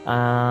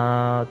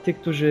 A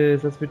tych, którzy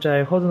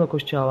zazwyczaj chodzą do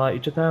kościoła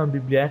i czytają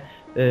Biblię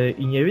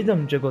i nie widzą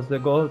niczego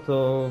złego,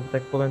 to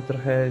tak powiem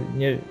trochę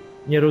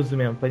nie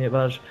rozumiem,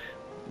 ponieważ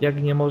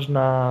jak nie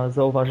można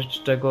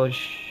zauważyć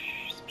czegoś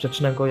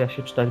sprzecznego, jak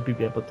się czytać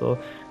Biblię,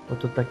 bo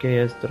to takie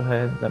jest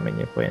trochę dla mnie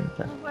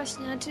niepojęte. No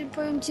właśnie, znaczy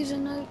powiem Ci, że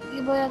no,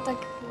 bo ja tak,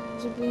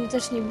 żeby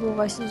też nie było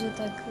właśnie, że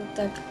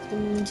tak w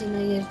tym momencie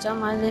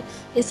najeżdżam, ale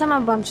ja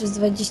sama byłam przez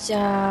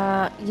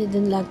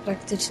 21 lat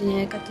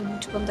praktycznie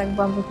katoliczką, tak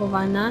byłam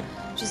wychowana.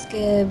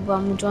 Wszystkie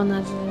byłam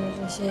uczona,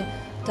 że się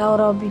to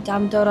robi,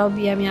 tamto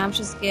robi. Ja miałam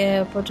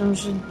wszystkie,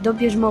 począwszy do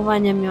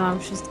bierzmowania miałam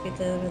wszystkie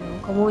te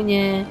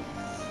komunie,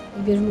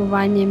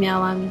 bierzmowanie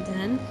miałam i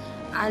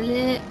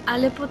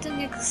ale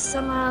potem jak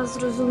sama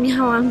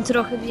zrozumiałam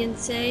trochę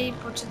więcej,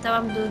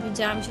 poczytałam,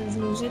 dowiedziałam się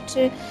różnych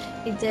rzeczy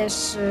i też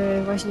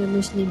właśnie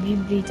odnośnie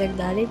Biblii i tak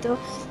dalej, to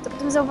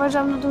potem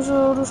zauważyłam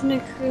dużo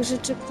różnych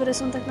rzeczy, które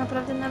są tak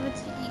naprawdę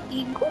nawet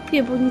i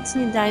głupie, bo nic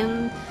nie dają.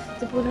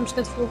 Typu na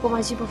przykład w kółko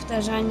macie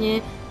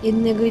powtarzanie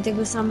jednego i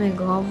tego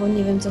samego, bo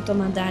nie wiem co to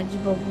ma dać,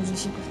 bo że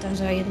się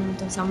powtarza jedną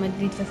tą samą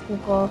modlitwę w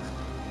kółko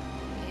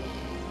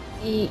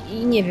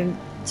i nie wiem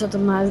co to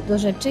ma do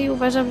rzeczy i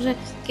uważam, że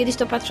kiedyś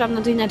to patrzyłam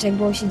na to inaczej, jak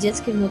było się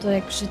dzieckiem, no to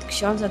jak przyszedł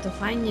ksiądz, to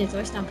fajnie,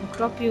 coś tam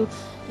pokropił,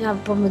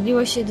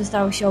 pomodliło się,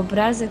 dostało się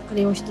obrazek,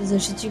 wkleiło się do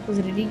zeszyciku z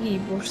religii i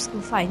było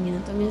wszystko fajnie,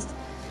 natomiast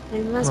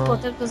natomiast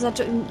potem to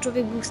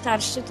człowiek był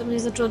starszy, to mnie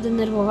zaczęło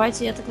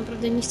denerwować i ja tak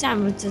naprawdę nie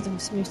chciałam rodzice tego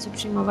w sumie jeszcze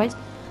przyjmować,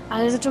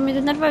 ale zaczęło mnie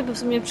denerwować, bo w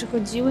sumie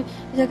przychodziły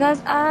i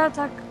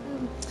tak,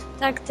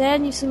 tak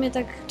ten i w sumie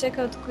tak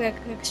czekał tylko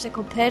jakaś ta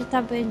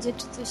koperta będzie,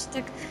 czy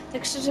coś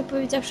tak szczerze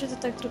powiedziawszy to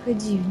tak trochę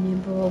dziwnie,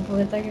 bo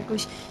tak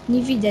jakoś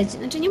nie widać,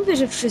 znaczy nie mówię,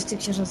 że wszyscy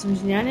księża są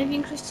źli, ale w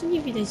większości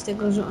nie widać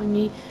tego, że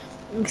oni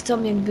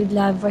chcą jakby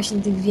dla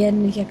właśnie tych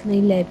wiernych jak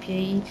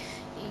najlepiej i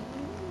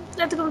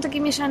dlatego mam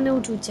takie mieszane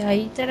uczucia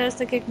i teraz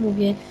tak jak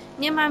mówię,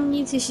 nie mam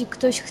nic, jeśli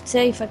ktoś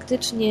chce i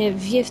faktycznie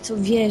wie w co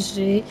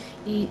wierzy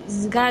i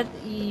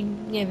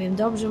nie wiem,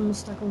 dobrze mu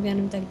z taką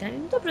wiarą i tak dalej,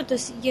 no dobrze, to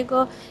jest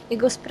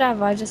jego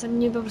sprawa, czasami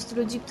nie po prostu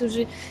ludzi,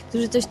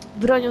 którzy coś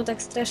bronią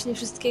tak strasznie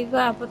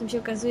wszystkiego, a potem się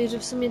okazuje, że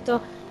w sumie to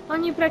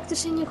oni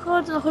praktycznie nie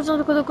chodzą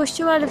tylko do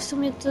kościoła, ale w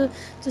sumie to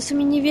w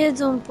sumie nie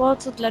wiedzą po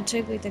co,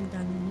 dlaczego i tak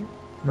dalej, nie?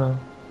 No.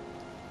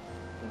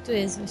 I tu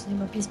jest właśnie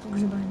chyba pies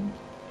pogrzebany.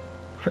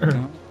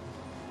 No.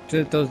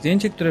 Czy to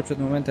zdjęcie, które przed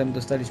momentem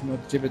dostaliśmy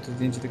od Ciebie, to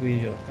zdjęcie tego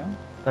jeziorka?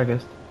 Tak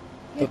jest.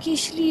 Jakie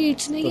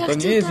śliczne, to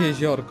nie jest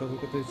jeziorko,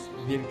 tylko to jest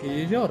wielkie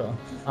jezioro.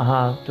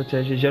 Aha, to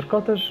chciałeś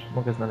jeziorko też?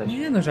 Mogę znaleźć.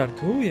 Nie no,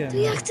 żartuję. To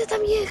ja chcę tam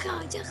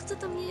jechać,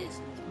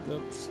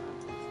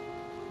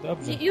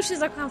 Dobrze. Już się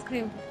zakocham w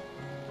kraju.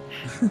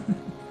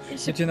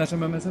 Wiecie, nasz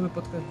MMS-owy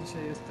podcast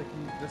dzisiaj jest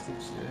taki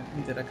dosyć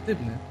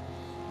interaktywny.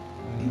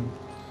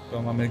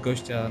 Bo mamy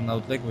gościa na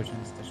odległość,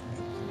 więc też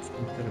możemy już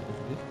komputery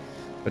powiedzieć.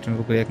 Zobaczymy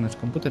w ogóle jak nasz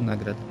komputer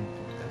nagra ten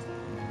podcast.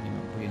 Nie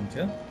mam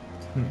pojęcia.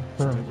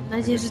 Mam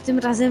nadzieję, że tym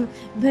razem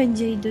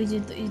będzie i dojdzie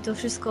i to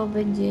wszystko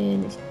będzie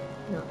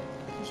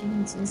się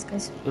nic nie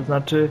skazuje. To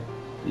znaczy,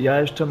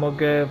 ja jeszcze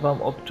mogę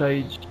wam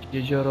obczaić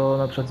jezioro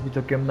na przykład z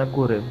widokiem na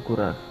góry, w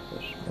górach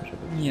też może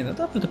być. Nie, no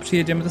dobrze, to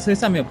przyjedziemy, to sobie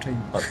sami obczajmy.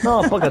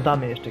 No,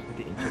 pogadamy jeszcze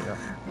kiedy indziej.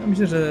 No. Ja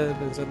myślę, że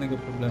bez żadnego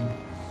problemu.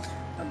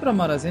 Dobra,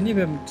 Maraz, ja nie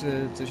wiem,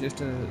 czy coś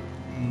jeszcze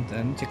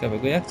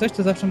ciekawego. Jak coś,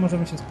 to zawsze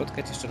możemy się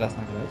spotkać jeszcze raz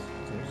nagrać.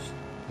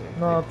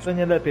 No, to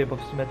nie lepiej, bo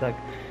w sumie tak.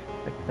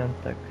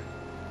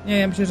 Nie,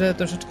 ja myślę, że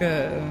troszeczkę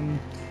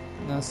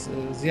nas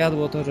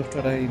zjadło to, że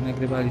wczoraj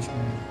nagrywaliśmy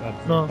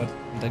bardzo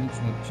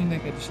spontaniczny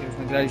odcinek, a dzisiaj już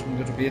nagraliśmy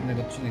go, żeby jeden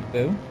odcinek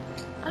był.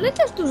 Ale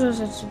też dużo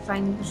rzeczy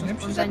fajnych wyszło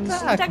spontanicznie.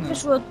 Tak, I tak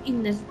wyszło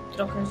inne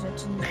trochę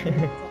rzeczy.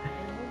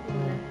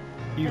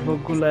 I w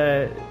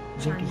ogóle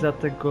dzięki za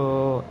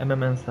tego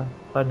MMS-a.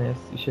 Fajnie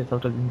jest i się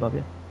cały czas im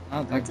bawię.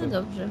 A, tak. No to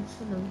dobrze.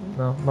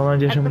 No, mam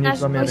nadzieję, że mu nie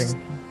złamie ręki.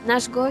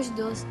 Nasz gość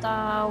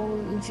dostał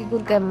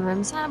figurkę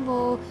MMS-a,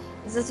 bo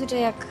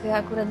zazwyczaj jak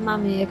akurat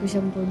mamy jakąś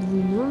tam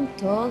podwójną,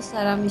 to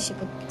staramy się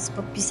z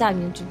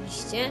podpisami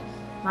oczywiście,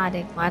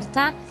 Marek,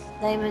 Marta,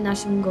 dajemy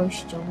naszym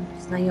gościom,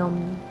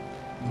 znajomym.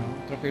 No,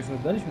 trochę już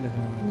oddaliśmy tego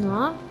MMS-a.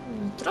 No,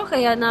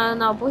 trochę ja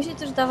na obozie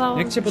też dawałam.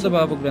 Jak Ci się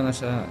podobała w ogóle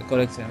nasza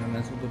kolekcja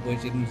MMS-ów, bo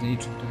byłeś jednym z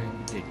nielicznych, których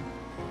widzieli.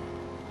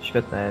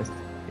 Świetna jest.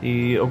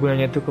 I ogólnie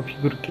nie tylko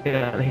figurki,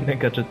 ale inne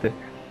gadżety.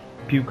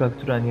 Piłka,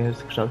 która nie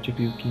jest w kształcie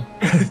piłki.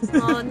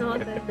 No,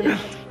 to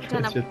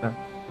jest świetna.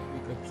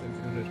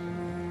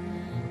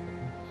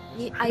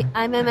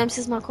 A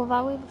MMS-y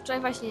smakowały? Bo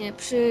wczoraj właśnie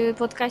przy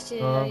podcaście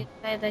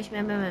daliśmy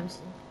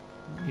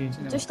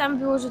MMS-y. Coś tam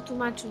było, że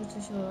tłumaczył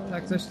coś o...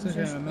 Tak, coś o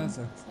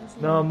MMS-ach.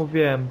 No,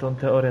 mówiłem tą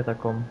teorię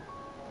taką.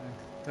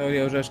 Tak,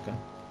 teorię orzeszka.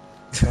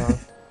 No,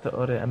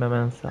 teorię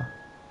MMS-a.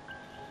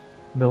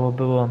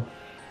 Było.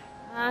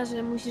 A,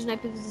 że musisz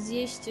najpierw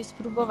zjeść, coś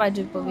spróbować,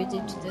 żeby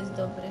powiedzieć, czy to jest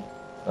dobre.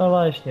 No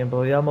właśnie,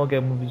 bo ja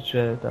mogę mówić,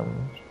 że tam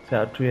co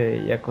ja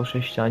czuję jako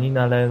chrześcijanin,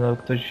 ale no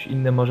ktoś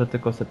inny może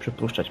tylko sobie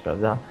przypuszczać,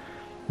 prawda?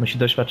 Musi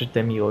doświadczyć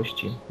tej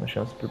miłości, musi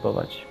ją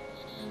spróbować.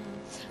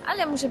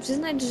 Ale muszę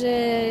przyznać, że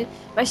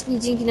właśnie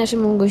dzięki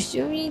naszemu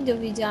gościowi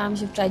dowiedziałam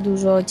się wczoraj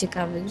dużo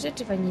ciekawych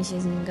rzeczy, fajnie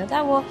się z nim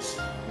gadało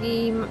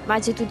i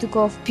macie tu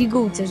tylko w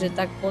pigułce, że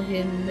tak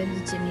powiem,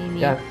 będziecie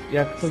mieli...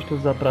 Jak coś, to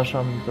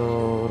zapraszam do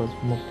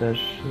rozmów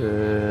też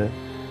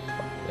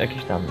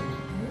jakiś tam,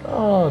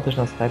 no też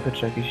na Skype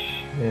czy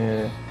jakiś...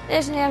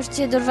 Wiesz, no ja już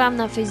Cię dorwałam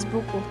na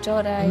Facebooku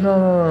wczoraj.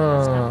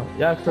 No,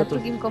 jak to... Na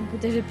drugim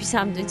komputerze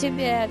pisałam do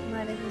Ciebie, jak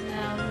Marek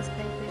znałam na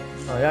Skype.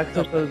 No, jak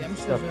to... Ja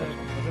myślę, że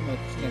możemy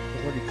odcinek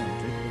powoli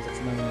kończyć, bo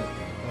zaczynamy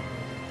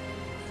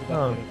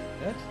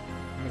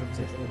może być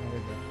coś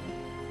nowego.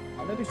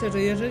 Ale myślę,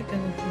 że jeżeli ten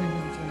odcinek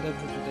będzie się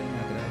dobrze tutaj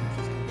nagrać,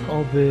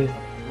 oby,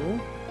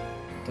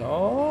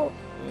 to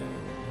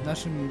w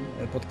naszym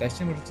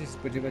podcaście możecie się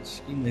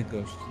spodziewać innych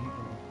gości.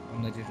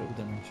 Mam nadzieję, że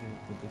uda nam się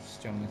kogoś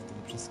ściągnąć wtedy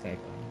przez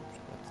Skype'a na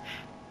przykład.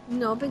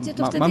 No, będzie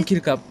to wtedy... Mam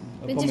kilka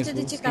będzie pomysłów.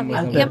 Wtedy ciekawie.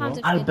 Ja mam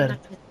też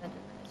Albert.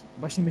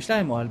 Właśnie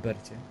myślałem o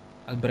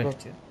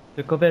Albrechcie.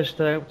 Tylko wiesz,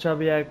 to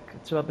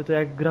trzeba by to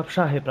jak gra w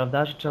szachy,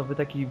 prawda? Że trzeba by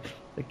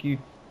taki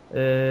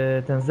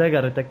ten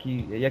zegar,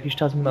 taki jakiś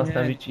czas mu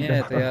nastawić.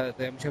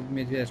 To ja musiałbym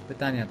mieć, wiesz,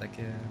 pytania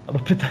takie. Albo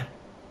pytania.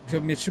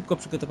 Musiałbym mieć szybko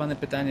przygotowane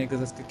pytanie i go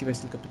zaskakiwać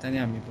tylko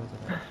pytaniami.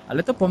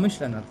 Ale to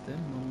pomyślę nad tym.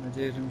 Mam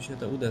nadzieję, że mi się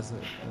to uda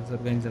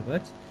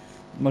zorganizować.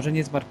 Może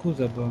nie z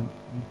Markuzo, bo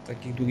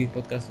takich długich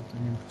podcastów to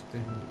nie wiem, czy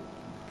ktoś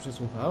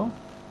przesłuchał.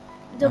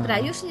 Dobra,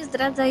 już nie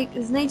zdradzaj,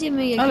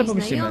 znajdziemy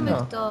jakichś znajomych,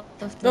 to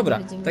wtedy dobra,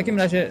 będziemy... w takim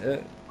razie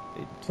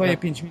twoje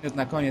 5 minut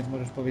na koniec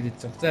możesz powiedzieć,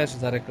 co chcesz,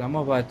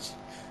 zareklamować,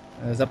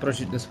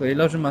 zaprosić do swojej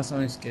loży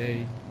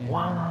masońskiej,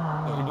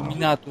 do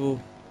iluminatów,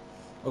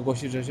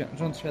 ogłosić, że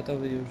rząd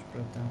światowy już,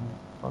 prawda?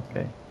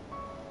 Okej.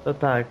 To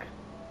tak,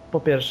 po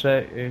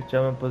pierwsze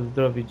chciałem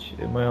pozdrowić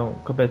moją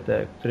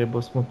kobietę, której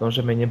było smutno,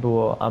 że mnie nie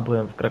było, a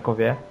byłem w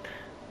Krakowie.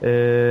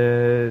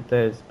 To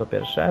jest po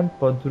pierwsze.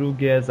 Po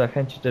drugie,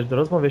 zachęcić też do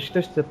rozmowy. Jeśli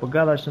ktoś chce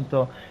pogadać, no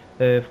to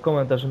w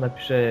komentarzu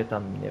napiszę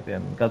tam, nie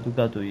wiem,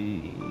 gadu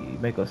i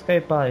mojego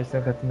Skype'a.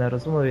 Jestem chętny na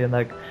rozmowy,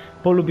 jednak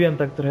polubiłem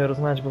tak trochę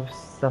rozmawiać, bo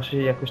zawsze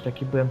jakoś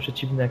taki byłem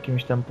przeciwny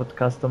jakimś tam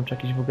podcastom, czy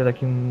jakimś w ogóle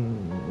takim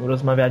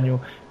rozmawianiu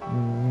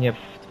nie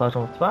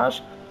twarzą w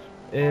twarz.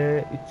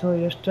 I co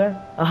jeszcze?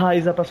 Aha,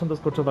 i zapraszam do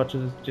Skoczowa, czy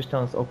gdzieś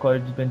tam z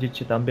okolic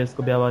będziecie tam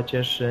Bielsko-Biała,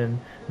 Cieszyn,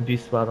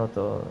 Wisła, no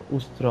to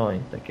Ustroń,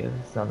 takie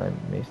znane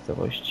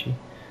miejscowości.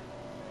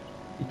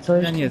 I co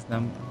jeszcze? Ja nie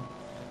znam.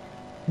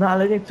 No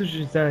ale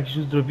niektórzy znają jakieś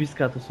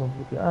uzdrowiska, to są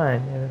w ogóle,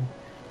 nie wiem.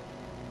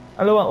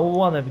 Ale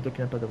ładne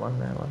widoki, naprawdę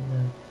ładne.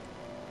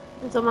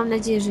 No to mam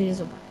nadzieję, że je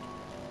zobaczę.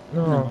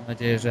 No, mam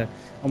nadzieję, że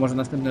może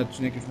następny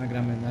odcinek już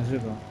nagramy na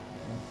żywo.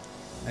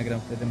 Nagram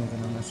wtedy może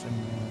na naszym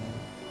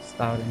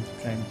stałym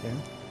sprzęcie.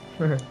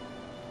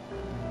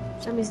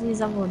 Przynajmniej jest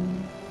niezawodny.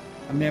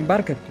 A miałem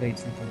barkę wkleić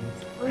na koniec.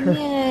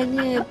 O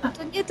nie, bo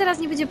to nie, teraz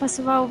nie będzie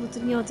pasowało, bo to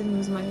nie o tym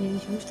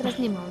rozmawialiśmy. Już teraz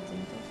nie ma o tym,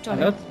 to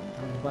wczoraj. Ale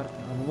barka,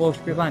 albo było w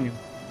śpiewaniu.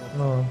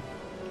 No.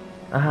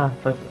 Aha,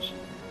 faktycznie.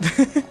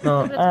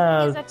 No,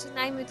 nie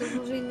zaczynajmy to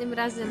może innym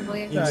razem, bo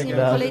jak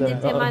zaczniemy kolejny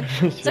temat,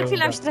 za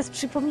chwilę nam się teraz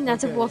przypomina,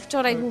 co było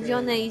wczoraj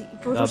mówione i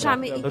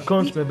poruszamy. Dobra,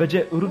 dokończmy,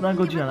 będzie równa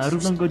godzina, na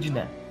równą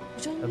godzinę.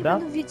 Że oni Dobra? nie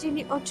będą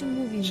wiedzieli, o czym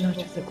mówimy.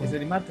 13 sekund.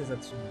 Jeżeli Martę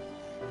zatrzyma.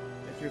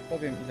 Ja ci już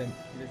powiem,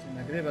 ile się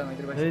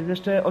nagrywa To się... jest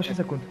jeszcze 8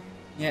 sekund.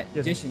 Nie,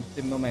 Jezu. 10 w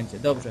tym momencie.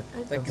 Dobrze,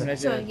 w takim Dobrze.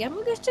 razie... Co, ja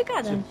mogę jeszcze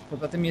gadać.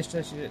 Poza tym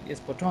jeszcze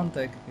jest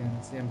początek,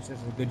 więc ja myślę,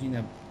 że godzina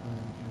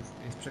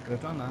już jest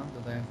przekroczona,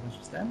 dodając nasz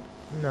wstęp.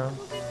 No.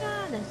 Mogę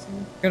gadać.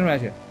 W każdym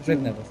razie,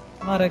 żegnam was.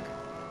 Marek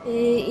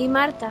I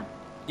Marta.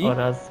 i...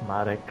 Oraz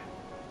Marek.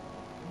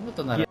 No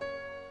to na razie.